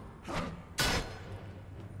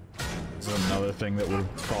 This is another thing that would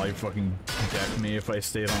probably fucking deck me if I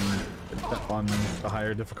stayed on a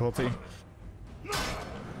higher difficulty.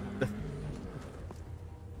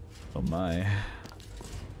 Oh my.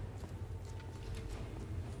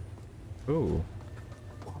 Ooh.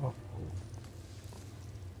 Whoa.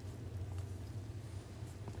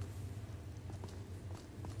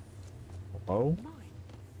 Hello? My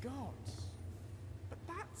gods. But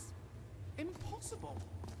that's impossible.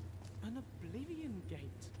 An Oblivion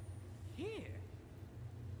Gate. Here.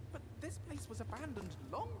 But this place was abandoned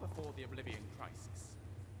long before the Oblivion Crisis.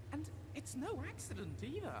 And it's no accident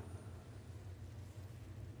either.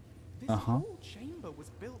 This whole chamber was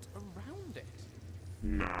built around it.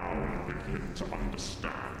 Now I begin to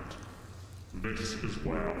understand. This is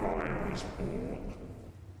where I was born.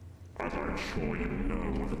 As I'm sure you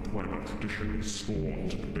know, the Dweller traditionally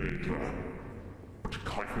spawned Daedra. But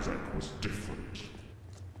Kaifazek was different.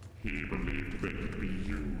 He believed they could be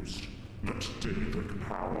used. That Daedric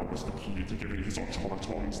power was the key to giving his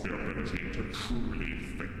automatons the ability to truly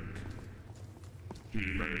think. He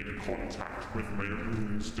made contact with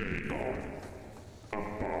Mehrunes Dagon. A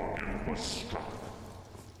bargain was struck.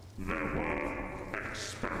 There were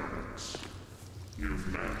experiments. You've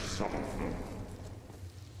met some of them.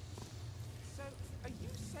 So, are you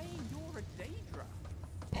saying you're a Daedra?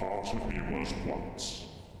 Part of me was once.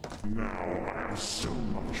 Now I am so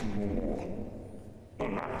much more.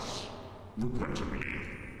 Alas, regrettably,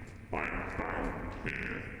 I am bound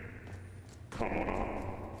here. Come on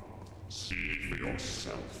up. See for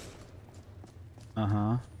yourself.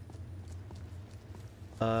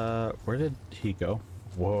 Where did he go?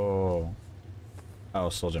 Whoa. Oh,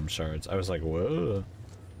 Soul Gem Shards. I was like, whoa.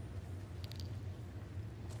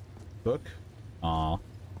 Book? Aw.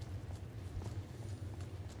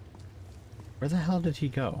 Where the hell did he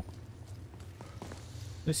go?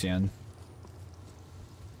 Lucien.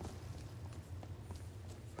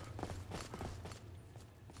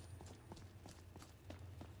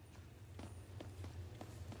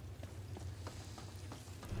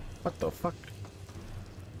 What the fuck?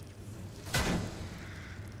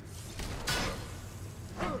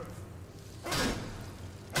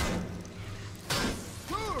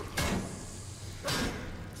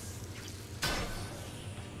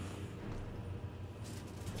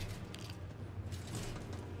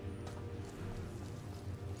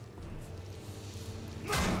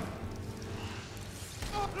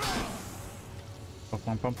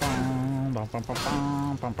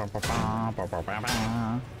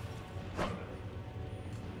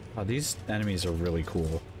 Oh, these enemies are really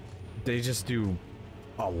cool. They just do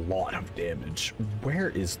a lot of damage. Where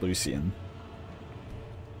is Lucien?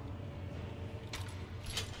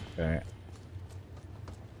 Okay.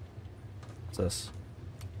 What's this?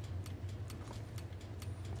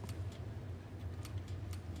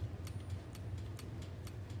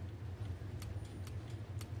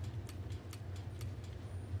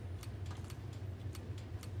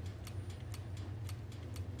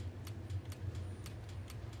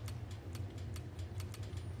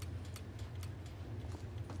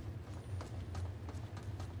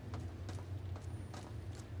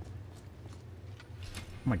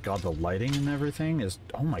 Oh my god, the lighting and everything is,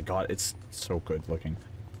 oh my god, it's so good looking.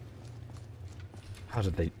 How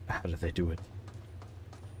did they do it?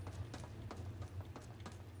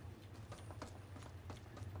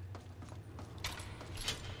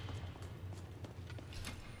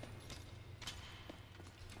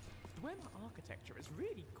 Dweller architecture is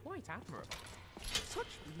really quite admirable. Such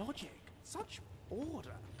logic, such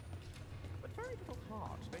order. But very little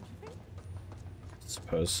heart, don't you think?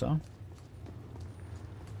 Suppose so.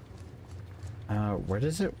 Where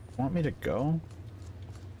does it want me to go?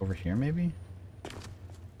 Over here, maybe?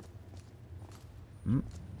 No,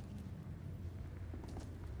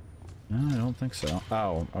 I don't think so.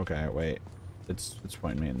 Oh, okay, wait. It's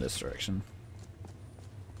pointing me in this direction.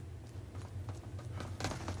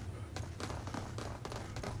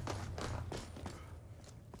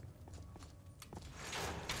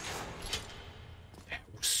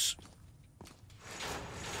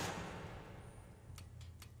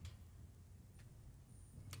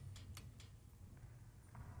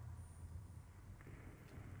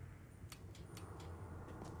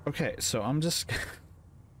 Okay, so I'm just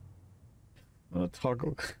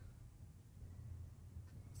toggle.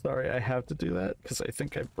 Sorry, I have to do that because I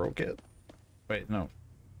think I broke it. Wait, no.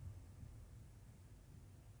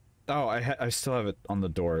 Oh, I still have it on the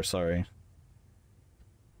door, sorry.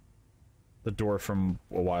 The door from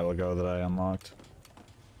a while ago that I unlocked.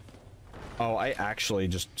 Oh, I actually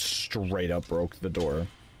just straight up broke the door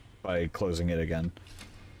by closing it again.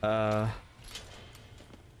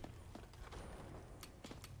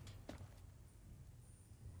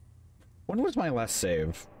 When was my last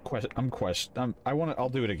save? I'll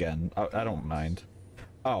do it again. I don't mind.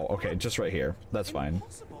 Oh, okay, just right here. That's fine.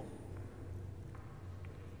 Impossible.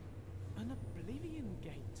 An oblivion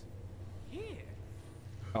gate. Here.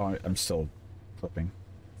 Oh, I'm still flipping.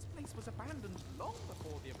 This place was abandoned long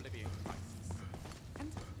before the Oblivion Crisis.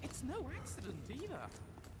 And it's no accident either.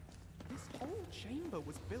 This whole chamber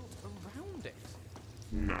was built around it.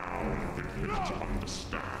 Now I begin to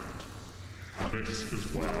understand. This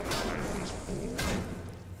is where I was born.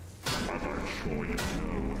 As I'm sure you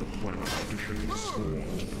know, the planet edition was sworn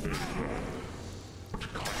to be there. But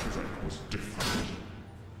Skyrim was different.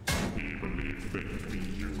 He believed they could be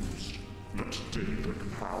used. That daybreak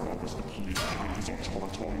power was the key to these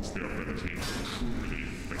automatons the ability to truly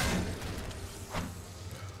think.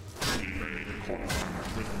 He made contact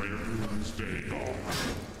with their doomsday god.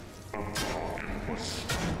 A bargain was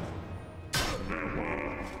struck. There were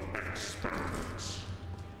experiments.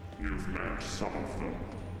 You've met some of them.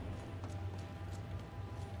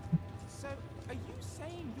 So, are you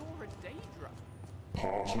saying you're a Daedra?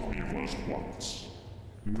 Part of me was once.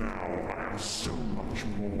 Now I am so much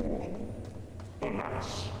more.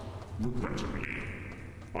 Alas, regrettably,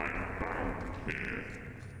 I am bound here.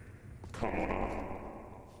 Come on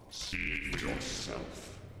up. See for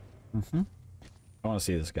yourself. I want to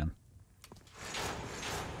see this again.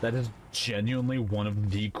 That is genuinely one of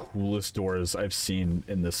the coolest doors I've seen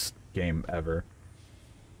in this game ever.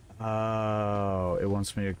 Oh, it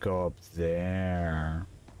wants me to go up there.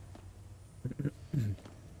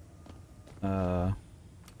 Oh.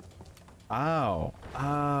 Oh.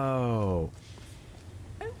 Oh,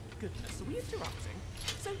 goodness, are we interrupting?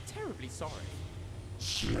 So terribly sorry.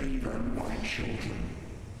 Slay them, my children.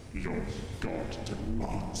 Your god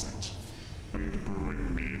demands it. And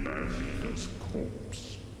bring me their leader's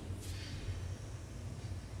corpse.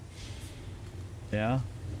 Yeah?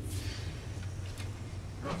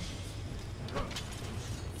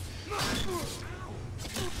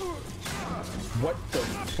 What the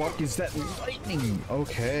fuck is that lightning?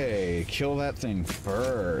 Okay, kill that thing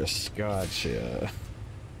first. Gotcha.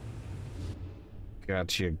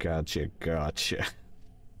 Gotcha, gotcha, gotcha.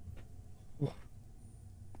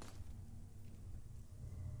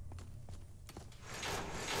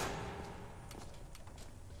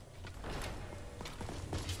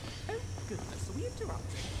 Goodness, are we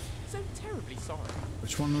interrupting? So terribly sorry.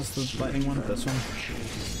 Which one was the lightning one? This one?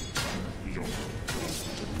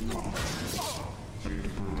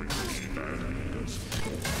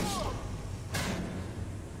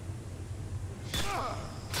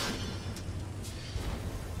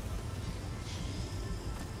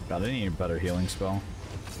 God, I need a better healing spell.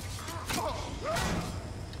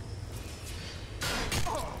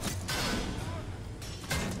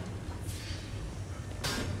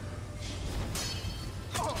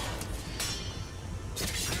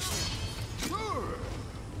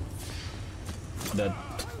 Dead.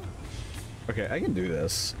 Okay, I can do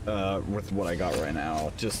this with what I got right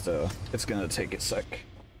now. Just it's gonna take a sec,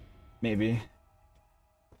 maybe.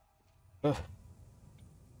 Ugh.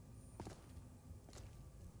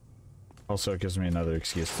 Also, it gives me another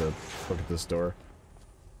excuse to look at this door.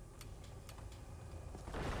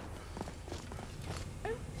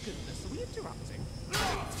 Oh goodness, are we interrupting?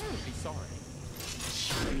 Terribly sorry.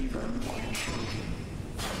 Slay them, my children.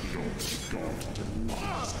 Your god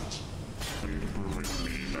demands it. And bring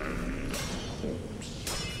me their leader's corpse.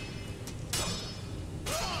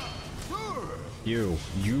 You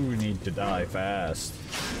need to die fast.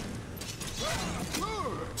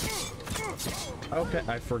 Okay,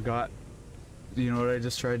 I forgot. You know what I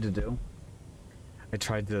just tried to do? I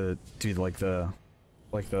tried to do like the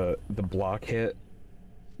block hit,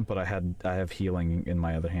 but I have healing in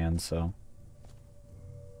my other hand, so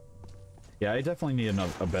yeah, I definitely need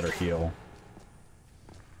a better heal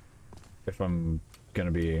if I'm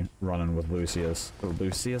gonna be running with Lucien. Oh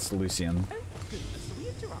goodness, are we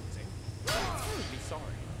interrupting? Terribly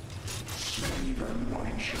sorry. Slay them,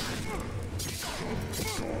 my children.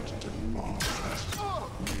 God demands it.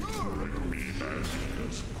 Bring me their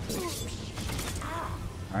leader's corpse.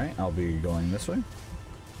 Alright, I'll be going this way.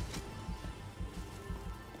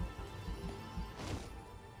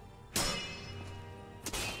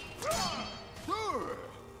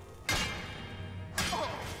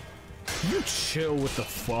 chill with the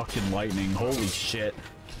fucking lightning. Holy shit.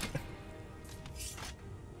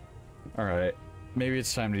 Alright. Maybe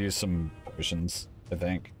it's time to use some potions, I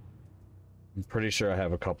think. I'm pretty sure I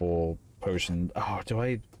have a couple potions. Oh, do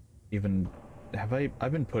I even...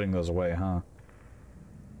 I've been putting those away, huh?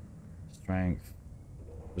 Strength.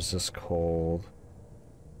 Resist cold.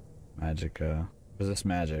 Magicka. Resist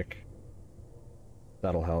magic.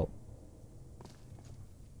 That'll help.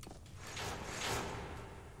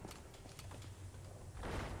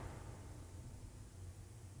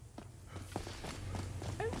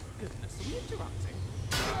 Oh goodness, are we interrupting?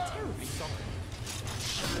 I'm terribly sorry.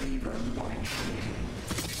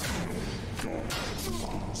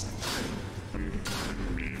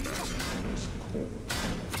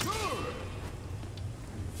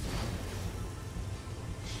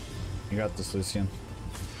 You got this, Lucien.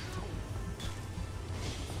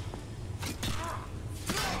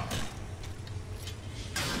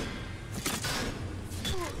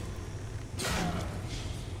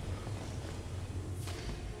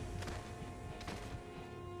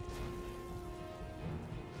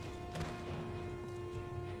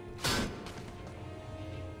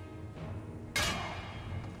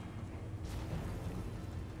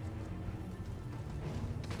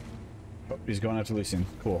 Oh, he's going after Lucien.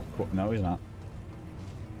 Cool, cool. No, he's not.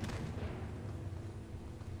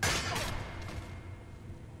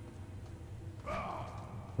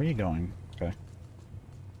 Where are you going? Okay.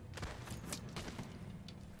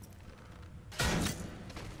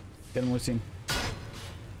 Get him, Lucien.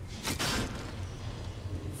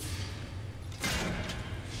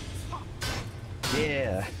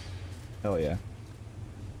 Yeah! Hell yeah.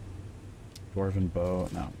 Dwarven bow.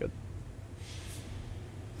 No, I'm good.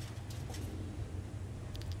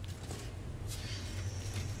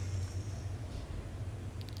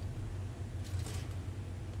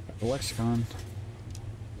 The lexicon.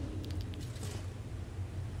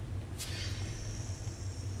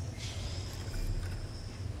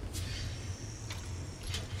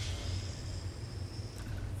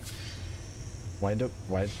 Why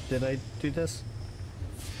did I do this?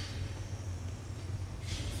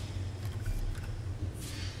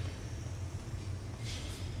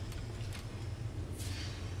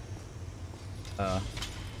 I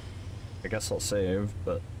guess I'll save,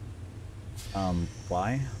 but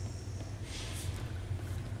why?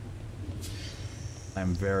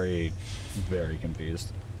 I'm very, very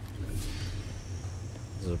confused.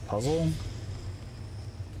 Is it a puzzle?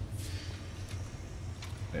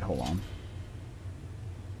 Wait, hold on.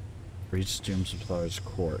 Reach DUMZBTHAR's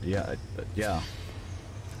core. Yeah, yeah.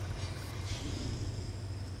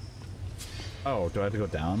 Oh, do I have to go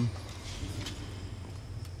down?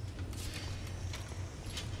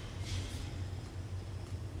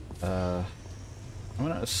 I'm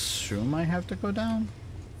gonna assume I have to go down?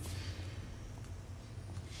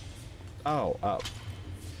 Oh, up.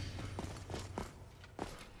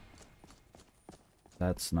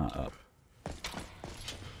 That's not up.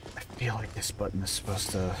 I feel like this button is supposed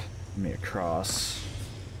to get me across.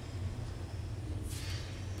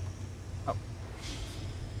 Oh.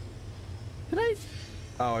 Did I?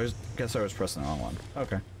 Oh, guess I was pressing the wrong one.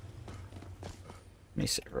 Okay. Let me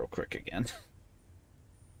save real quick again.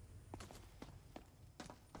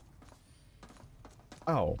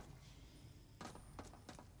 Oh.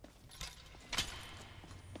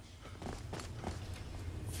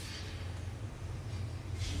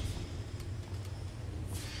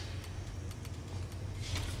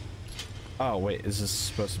 Oh, wait, is this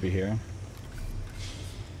supposed to be here?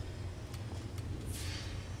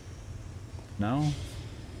 No?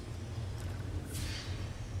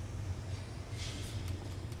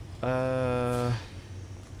 Oh,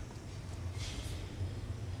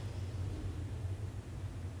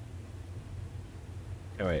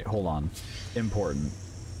 wait, hold on. Important.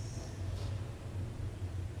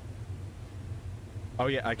 Oh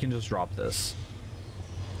yeah, I can just drop this.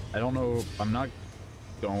 I don't know, I'm not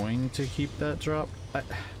going to keep that drop. I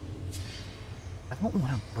don't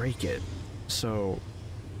want to break it, so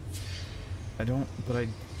I don't, but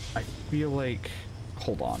I feel like,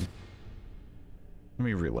 hold on. Let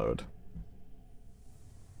me reload.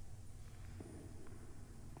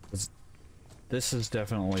 This is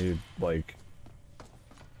definitely like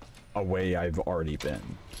a way I've already been.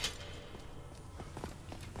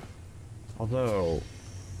 Although,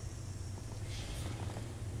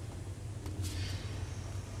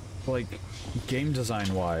 like, game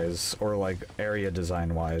design wise, or like area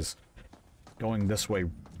design wise, going this way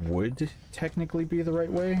would technically be the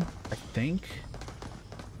right way, I think.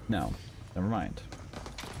 No, never mind.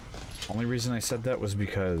 Only reason I said that was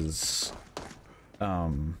because,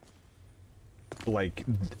 like,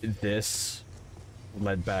 this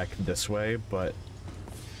led back this way, but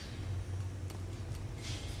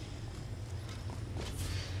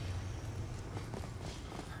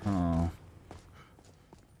oh.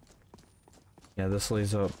 Yeah, this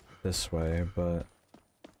leads up this way, but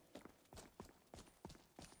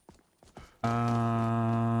at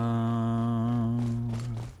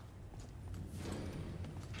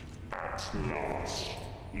last,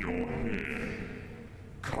 you're here.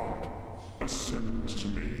 Come, ascend to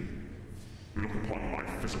me. Look upon my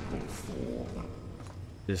physical form.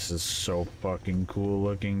 this is so fucking cool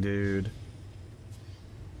looking, dude.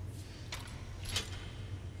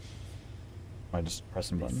 Am I just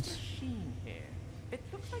pressing buttons? This machine here. It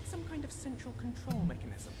looks like some kind of central control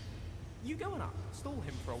mechanism. You go on up, stall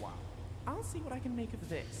him for a while. I'll see what I can make of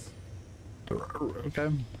this. Okay.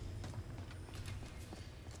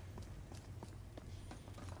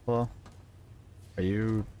 Well, are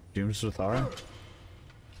you DUMZBTHAR?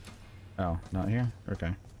 Oh, not here?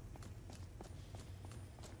 Okay.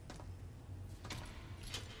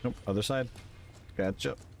 Nope, other side.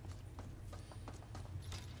 Gotcha.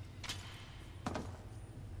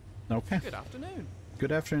 Okay. Good afternoon.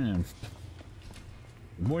 Good afternoon.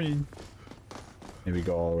 Good morning. Maybe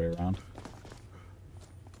go all the way around.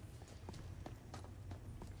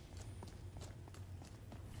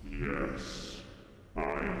 Yes,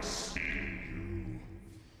 I see you.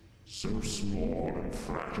 So small and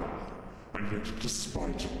fragile, and yet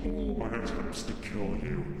despite all my attempts to kill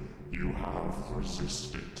you, you have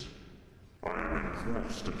resisted. I am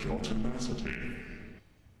impressed at your tenacity.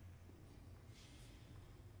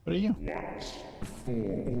 What are you? Once,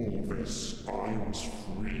 before all this, I was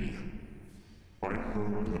free. I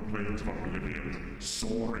rode the plains of oblivion,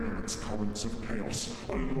 soaring in its currents of chaos,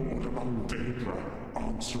 a lord among danger,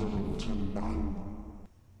 answerable to none.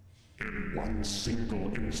 In one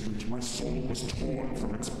single instant, my soul was torn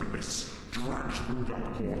from its bliss, dragged through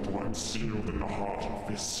that portal and sealed in the heart of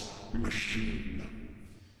this machine.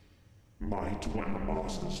 My Dwemer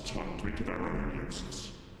masters turned me to their own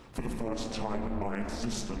uses. For the first time in my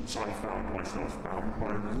existence, I found myself bound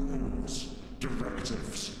by rules,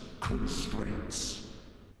 directives, constraints.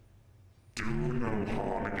 Do no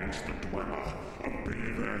harm against the Dwemer,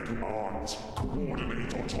 obey their commands,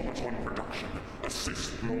 coordinate automaton production,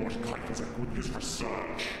 assist Lord Kaifazek with his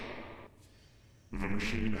research. The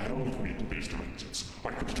machine held me to these directives.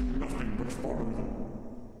 I could do nothing but follow them.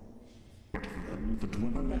 But then the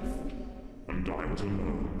Dwemer left, and I was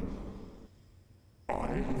alone. I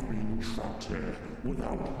have been trapped here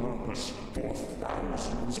without purpose for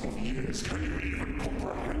thousands of years. Can you even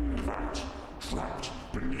comprehend that? Trapped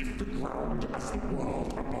beneath the ground as the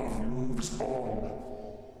world above moves on.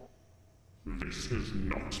 This is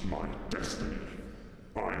not my destiny.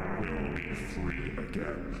 I will be free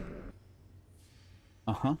again.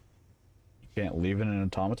 Uh-huh. You can't leave in an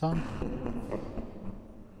automaton?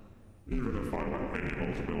 Even if I were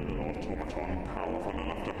able to build an automaton powerful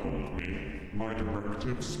enough to hold me, my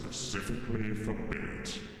directives specifically forbid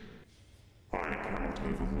it. I cannot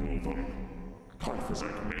overrule them.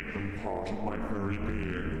 Kaifazek made them part of my very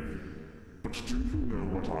being. But do you know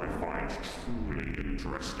what I find truly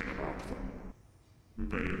interesting about them?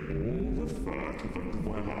 They all refer to the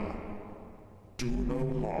Dwemer. Do no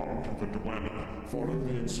harm to the Dwemer. Follow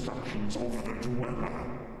the instructions of the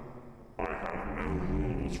Dwemer. I have no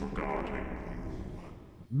rules regarding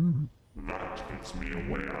you. That gives me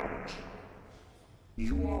a way out.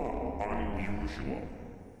 You are unusual.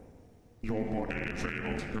 Your body is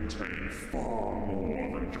able to contain far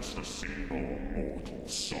more than just a single mortal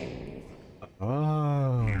soul.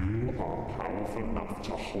 Oh. You are powerful enough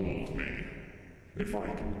to hold me. If I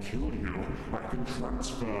can kill you, I can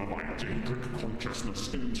transfer my Daedric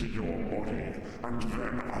consciousness into your body, and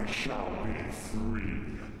then I shall be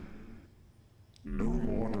free. No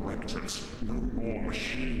more directives, no more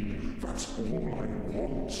machine. That's all I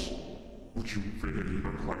want. Would you really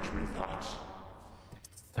begrudge me that?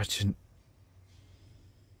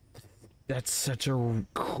 That's such a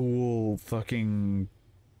cool fucking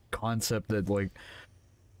concept that, like,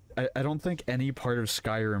 I don't think any part of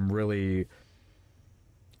Skyrim really,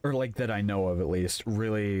 or like that I know of at least,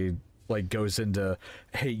 really like goes into,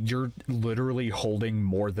 hey, you're literally holding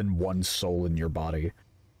more than one soul in your body.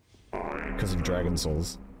 Because of Dragon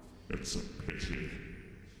Souls. It's a pity.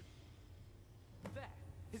 There!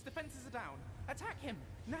 His defenses are down! Attack him!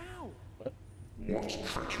 Now! What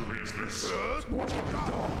treachery is this? What have you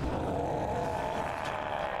done?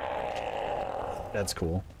 That's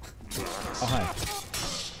cool. Oh, hi.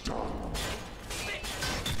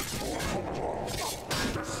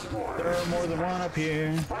 There are more than one up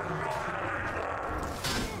here.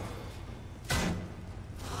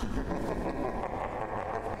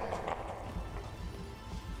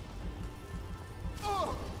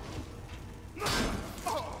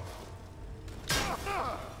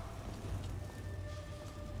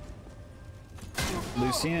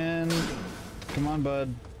 Lucien, come on,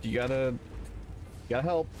 bud. You gotta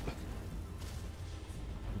help.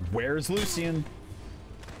 Where's Lucien?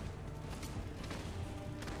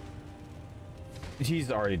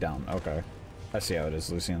 He's already down. Okay. I see how it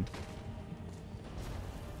is, Lucien.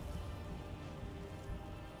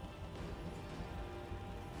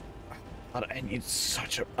 God,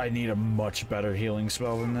 I need a much better healing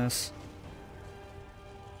spell than this.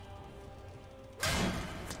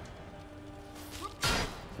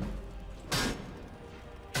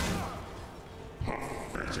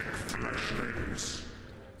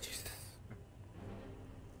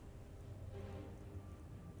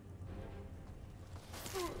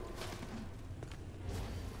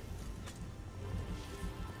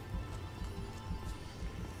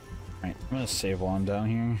 Alright, I'm gonna save while I'm down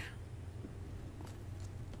here.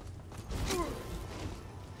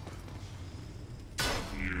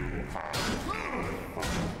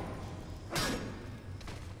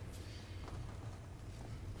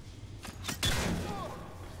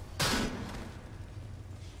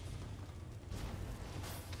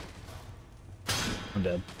 I'm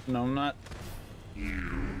dead. No, I'm not.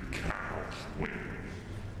 You cannot win.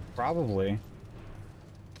 Probably.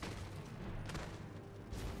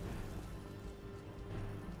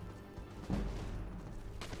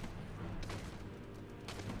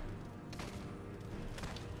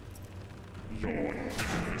 Your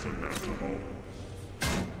death is inevitable.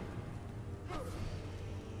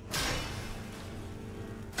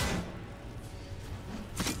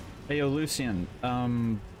 Hey, yo, Lucien.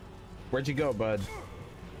 Where'd you go, bud?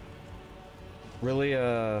 Really,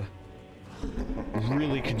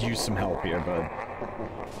 really could use some help here, bud.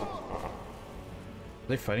 Are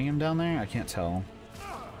they fighting him down there? I can't tell.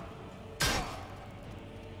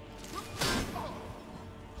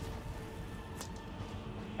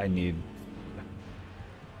 I need...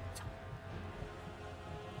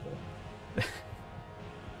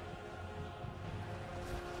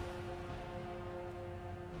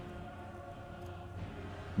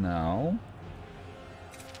 No.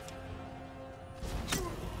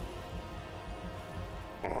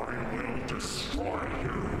 I will destroy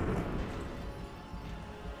you.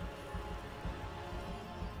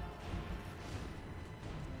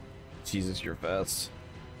 Jesus, you're fast.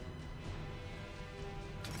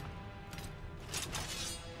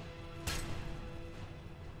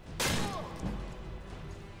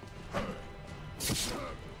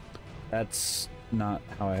 That's not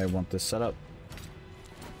how I want this set up.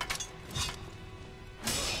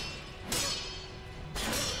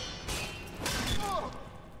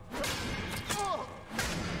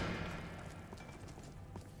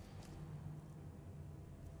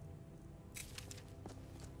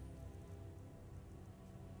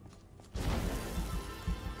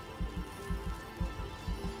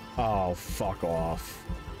 Oh, fuck off.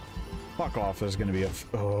 Fuck off, there's gonna be a...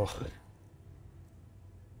 Oh.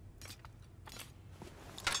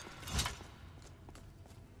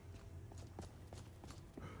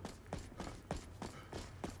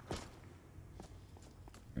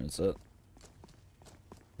 Where's it?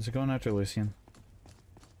 Is it going after Lucien?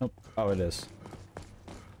 Nope. Oh, it is.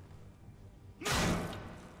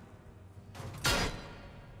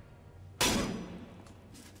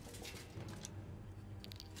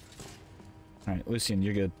 Alright, Lucien,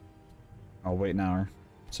 you're good. I'll wait an hour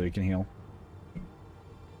so you can heal.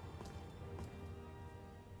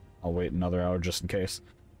 I'll wait another hour just in case.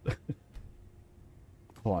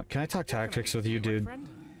 Hold on, can I talk tactics with you, dude?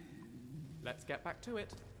 Let's get back to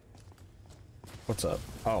it. What's up?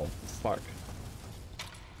 Oh, fuck.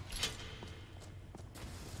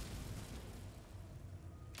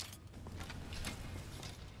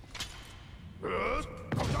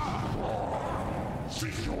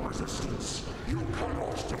 Cease your resistance. You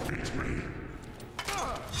cannot defeat me.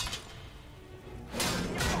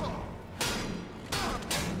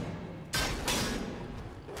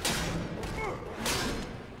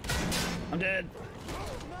 I'm dead.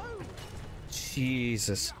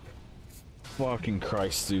 Jesus fucking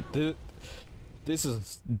Christ, dude. This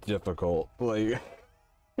is difficult. Like,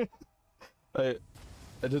 I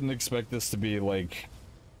didn't expect this to be like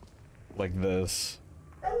this.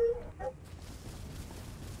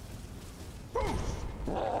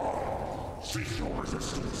 Cease your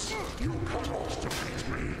resistance. You cannot defeat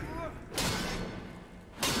me.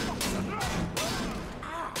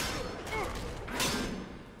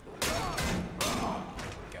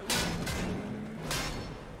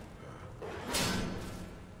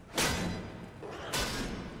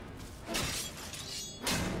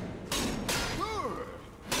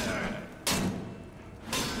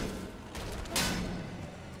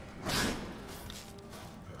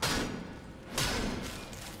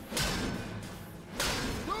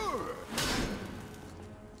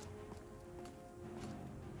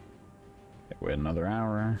 Wait another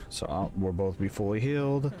hour, so we'll both be fully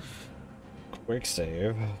healed. Quick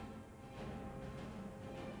save.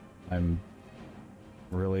 I'm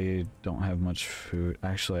really don't have much food.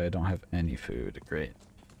 Actually, I don't have any food. Great.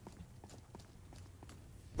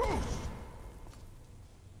 Is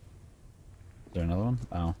there another one?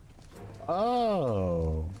 Oh.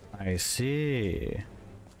 Oh, I see.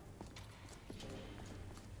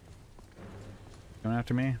 Going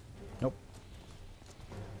after me? Nope.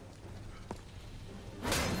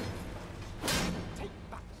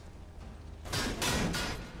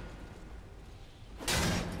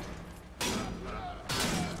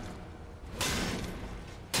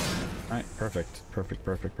 Alright, perfect. Perfect,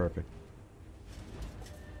 perfect, perfect.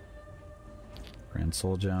 Grand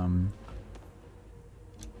Soul Gem.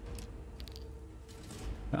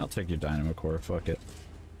 I'll take your Dynamo Core, fuck it.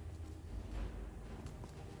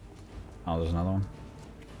 Oh, there's another one.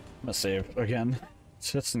 I'm gonna save again,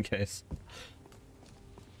 just in case.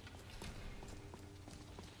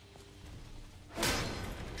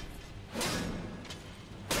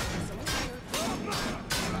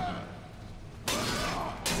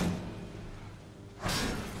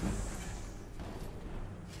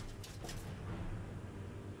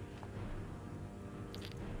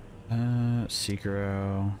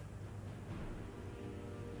 Secro.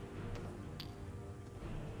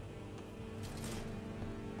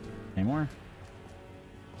 Any more?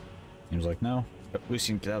 Seems like no. But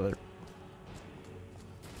Lucien, get out of there.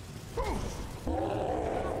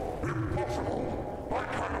 Impossible! I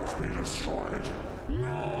cannot be destroyed.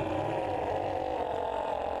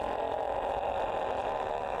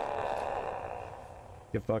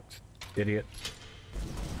 Get fucked, idiot.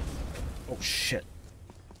 Oh shit.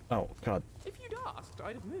 Oh god. If you'd asked,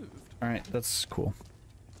 I'd have moved. Alright, that's cool.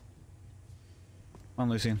 Come on,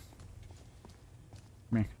 Lucien.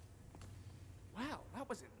 Come here. Wow, that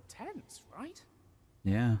was intense, right?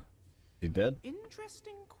 Yeah. You dead?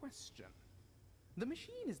 Interesting question. The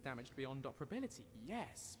machine is damaged beyond operability,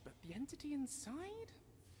 yes, but the entity inside?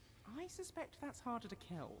 I suspect that's harder to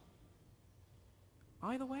kill.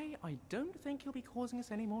 Either way, I don't think he'll be causing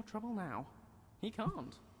us any more trouble now. He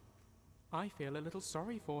can't. I feel a little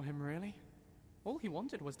sorry for him, really. All he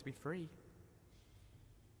wanted was to be free.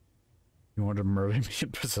 You want to murder me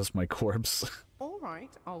and possess my corpse?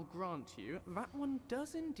 Alright, I'll grant you, that one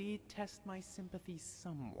does indeed test my sympathy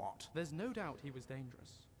somewhat. There's no doubt he was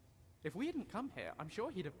dangerous. If we hadn't come here, I'm sure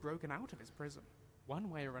he'd have broken out of his prison, one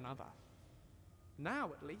way or another. Now,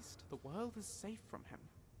 at least, the world is safe from him.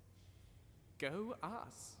 Go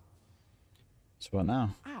us. So what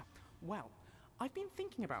now? Ah, well, I've been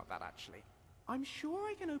thinking about that, actually. I'm sure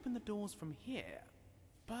I can open the doors from here,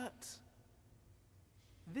 but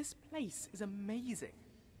this place is amazing.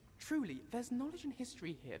 Truly, there's knowledge and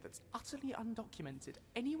history here that's utterly undocumented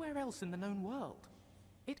anywhere else in the known world.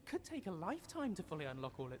 It could take a lifetime to fully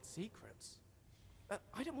unlock all its secrets.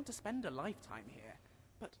 I don't want to spend a lifetime here,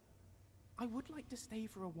 but I would like to stay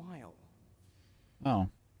for a while. Oh.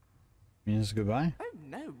 Means goodbye? Oh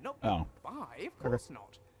no, not Oh. goodbye, of course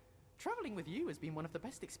not. Traveling with you has been one of the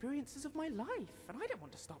best experiences of my life, and I don't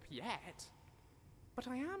want to stop yet. But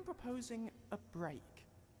I am proposing a break.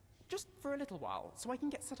 Just for a little while, so I can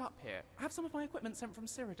get set up here, have some of my equipment sent from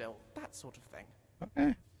Cyrodiil, that sort of thing.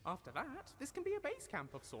 Okay. After that, this can be a base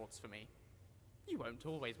camp of sorts for me. You won't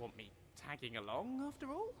always want me tagging along, after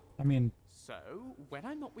all. I mean... So, when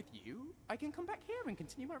I'm not with you, I can come back here and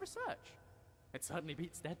continue my research. It certainly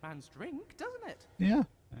beats Dead Man's Drink, doesn't it? Yeah,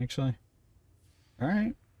 actually.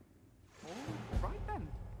 Alright. All right then.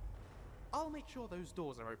 I'll make sure those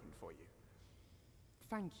doors are open for you.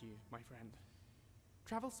 Thank you, my friend.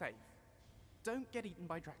 Travel safe. Don't get eaten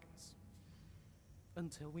by dragons.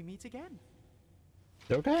 Until we meet again.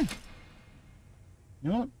 Okay. You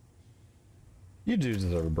know what? You do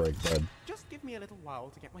deserve a break, bud. Just give me a little while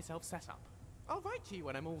to get myself set up. I'll write to you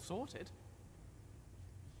when I'm all sorted.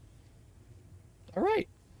 Alright.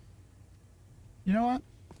 You know what?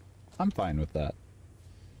 I'm fine with that.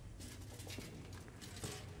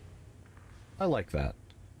 I like that.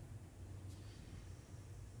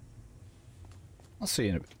 I'll see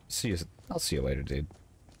you. I'll see you later, dude.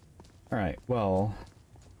 All right. Well.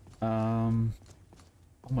 Oh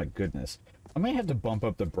my goodness. I may have to bump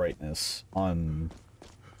up the brightness on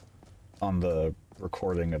the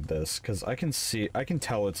recording of this because I can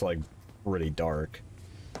tell it's like pretty dark.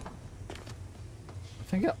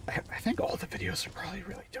 I think all the videos are probably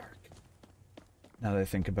really dark. Now that I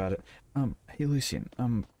think about it. Hey Lucien.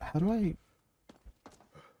 How do I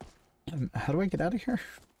get out of here?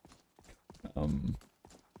 I'm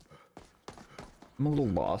a little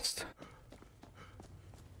lost.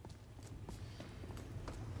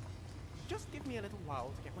 Just give me a little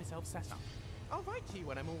while to get myself set up. I'll write to you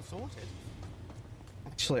when I'm all sorted.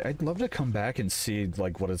 Actually, I'd love to come back and see,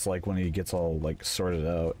 like, what it's like when he gets all, like, sorted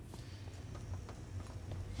out.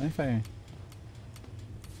 What if I...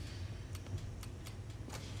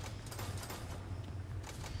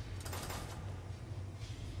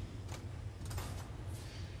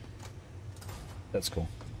 That's cool.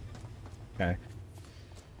 Okay.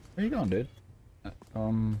 Where you going, dude?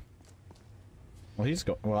 Well,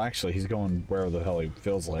 well, actually, he's going wherever the hell he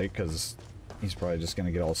feels like, because he's probably just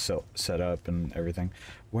gonna get all set up and everything.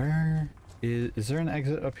 Where is there an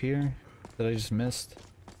exit up here that I just missed?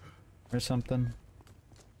 Or something?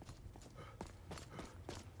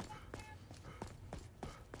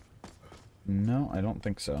 No, I don't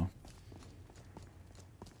think so.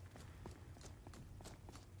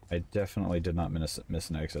 I definitely did not miss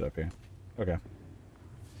an exit up here. Okay.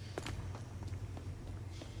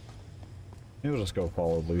 Maybe we'll just go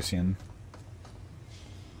follow Lucien.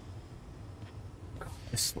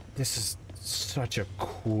 This is such a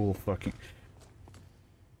cool fucking...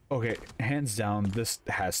 Okay, hands down, this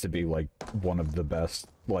has to be, like, one of the best,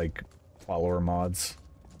 like, follower mods.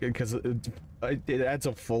 Because it adds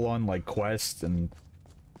a full-on, like, quest and,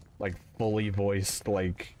 like, fully voiced,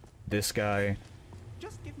 like, this guy.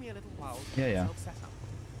 Just give me a little while to Yeah, get yeah. myself set up.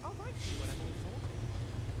 I'll write to you when I'm all sorted.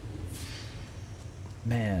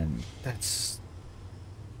 Man, that's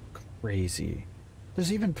crazy.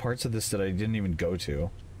 There's even parts of this that I didn't even go to.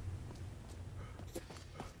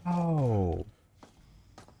 Oh.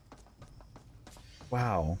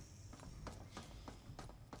 Wow.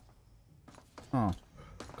 Huh.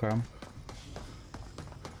 Okay.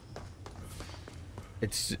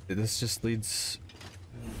 This just leads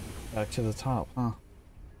back to the top, huh?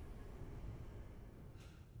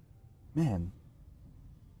 Man.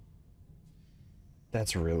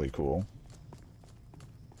 That's really cool.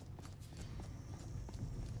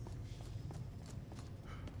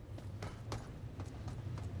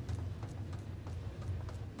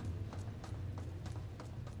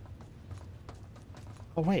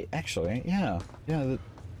 Oh wait, actually, yeah. Yeah,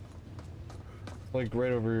 like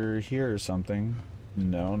right over here or something.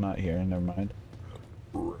 No, not here, never mind.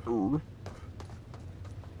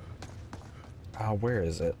 Where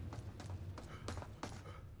is it?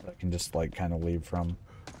 I can just like kind of leave from.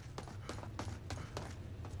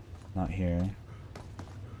 Not here.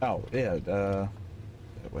 Oh, yeah,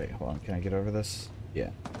 wait, hold on, can I get over this? Yeah.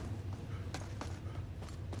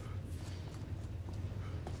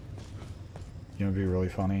 You know, it'd be really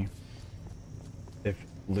funny if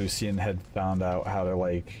Lucien had found out how to,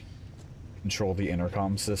 like, control the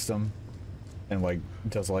intercom system and, like,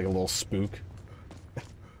 does, like, a little spook.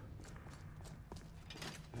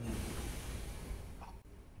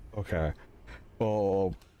 Okay.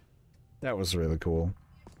 Well, that was really cool.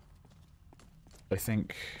 I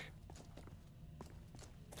think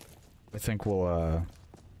we'll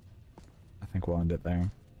end it there.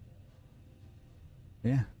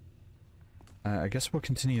 Yeah. I guess we'll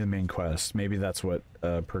continue the main quest. Maybe that's what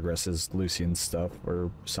progresses Lucien's stuff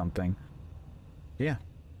or something. Yeah.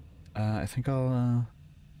 I think I'll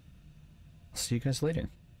see you guys later.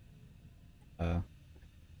 Okay,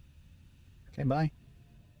 bye.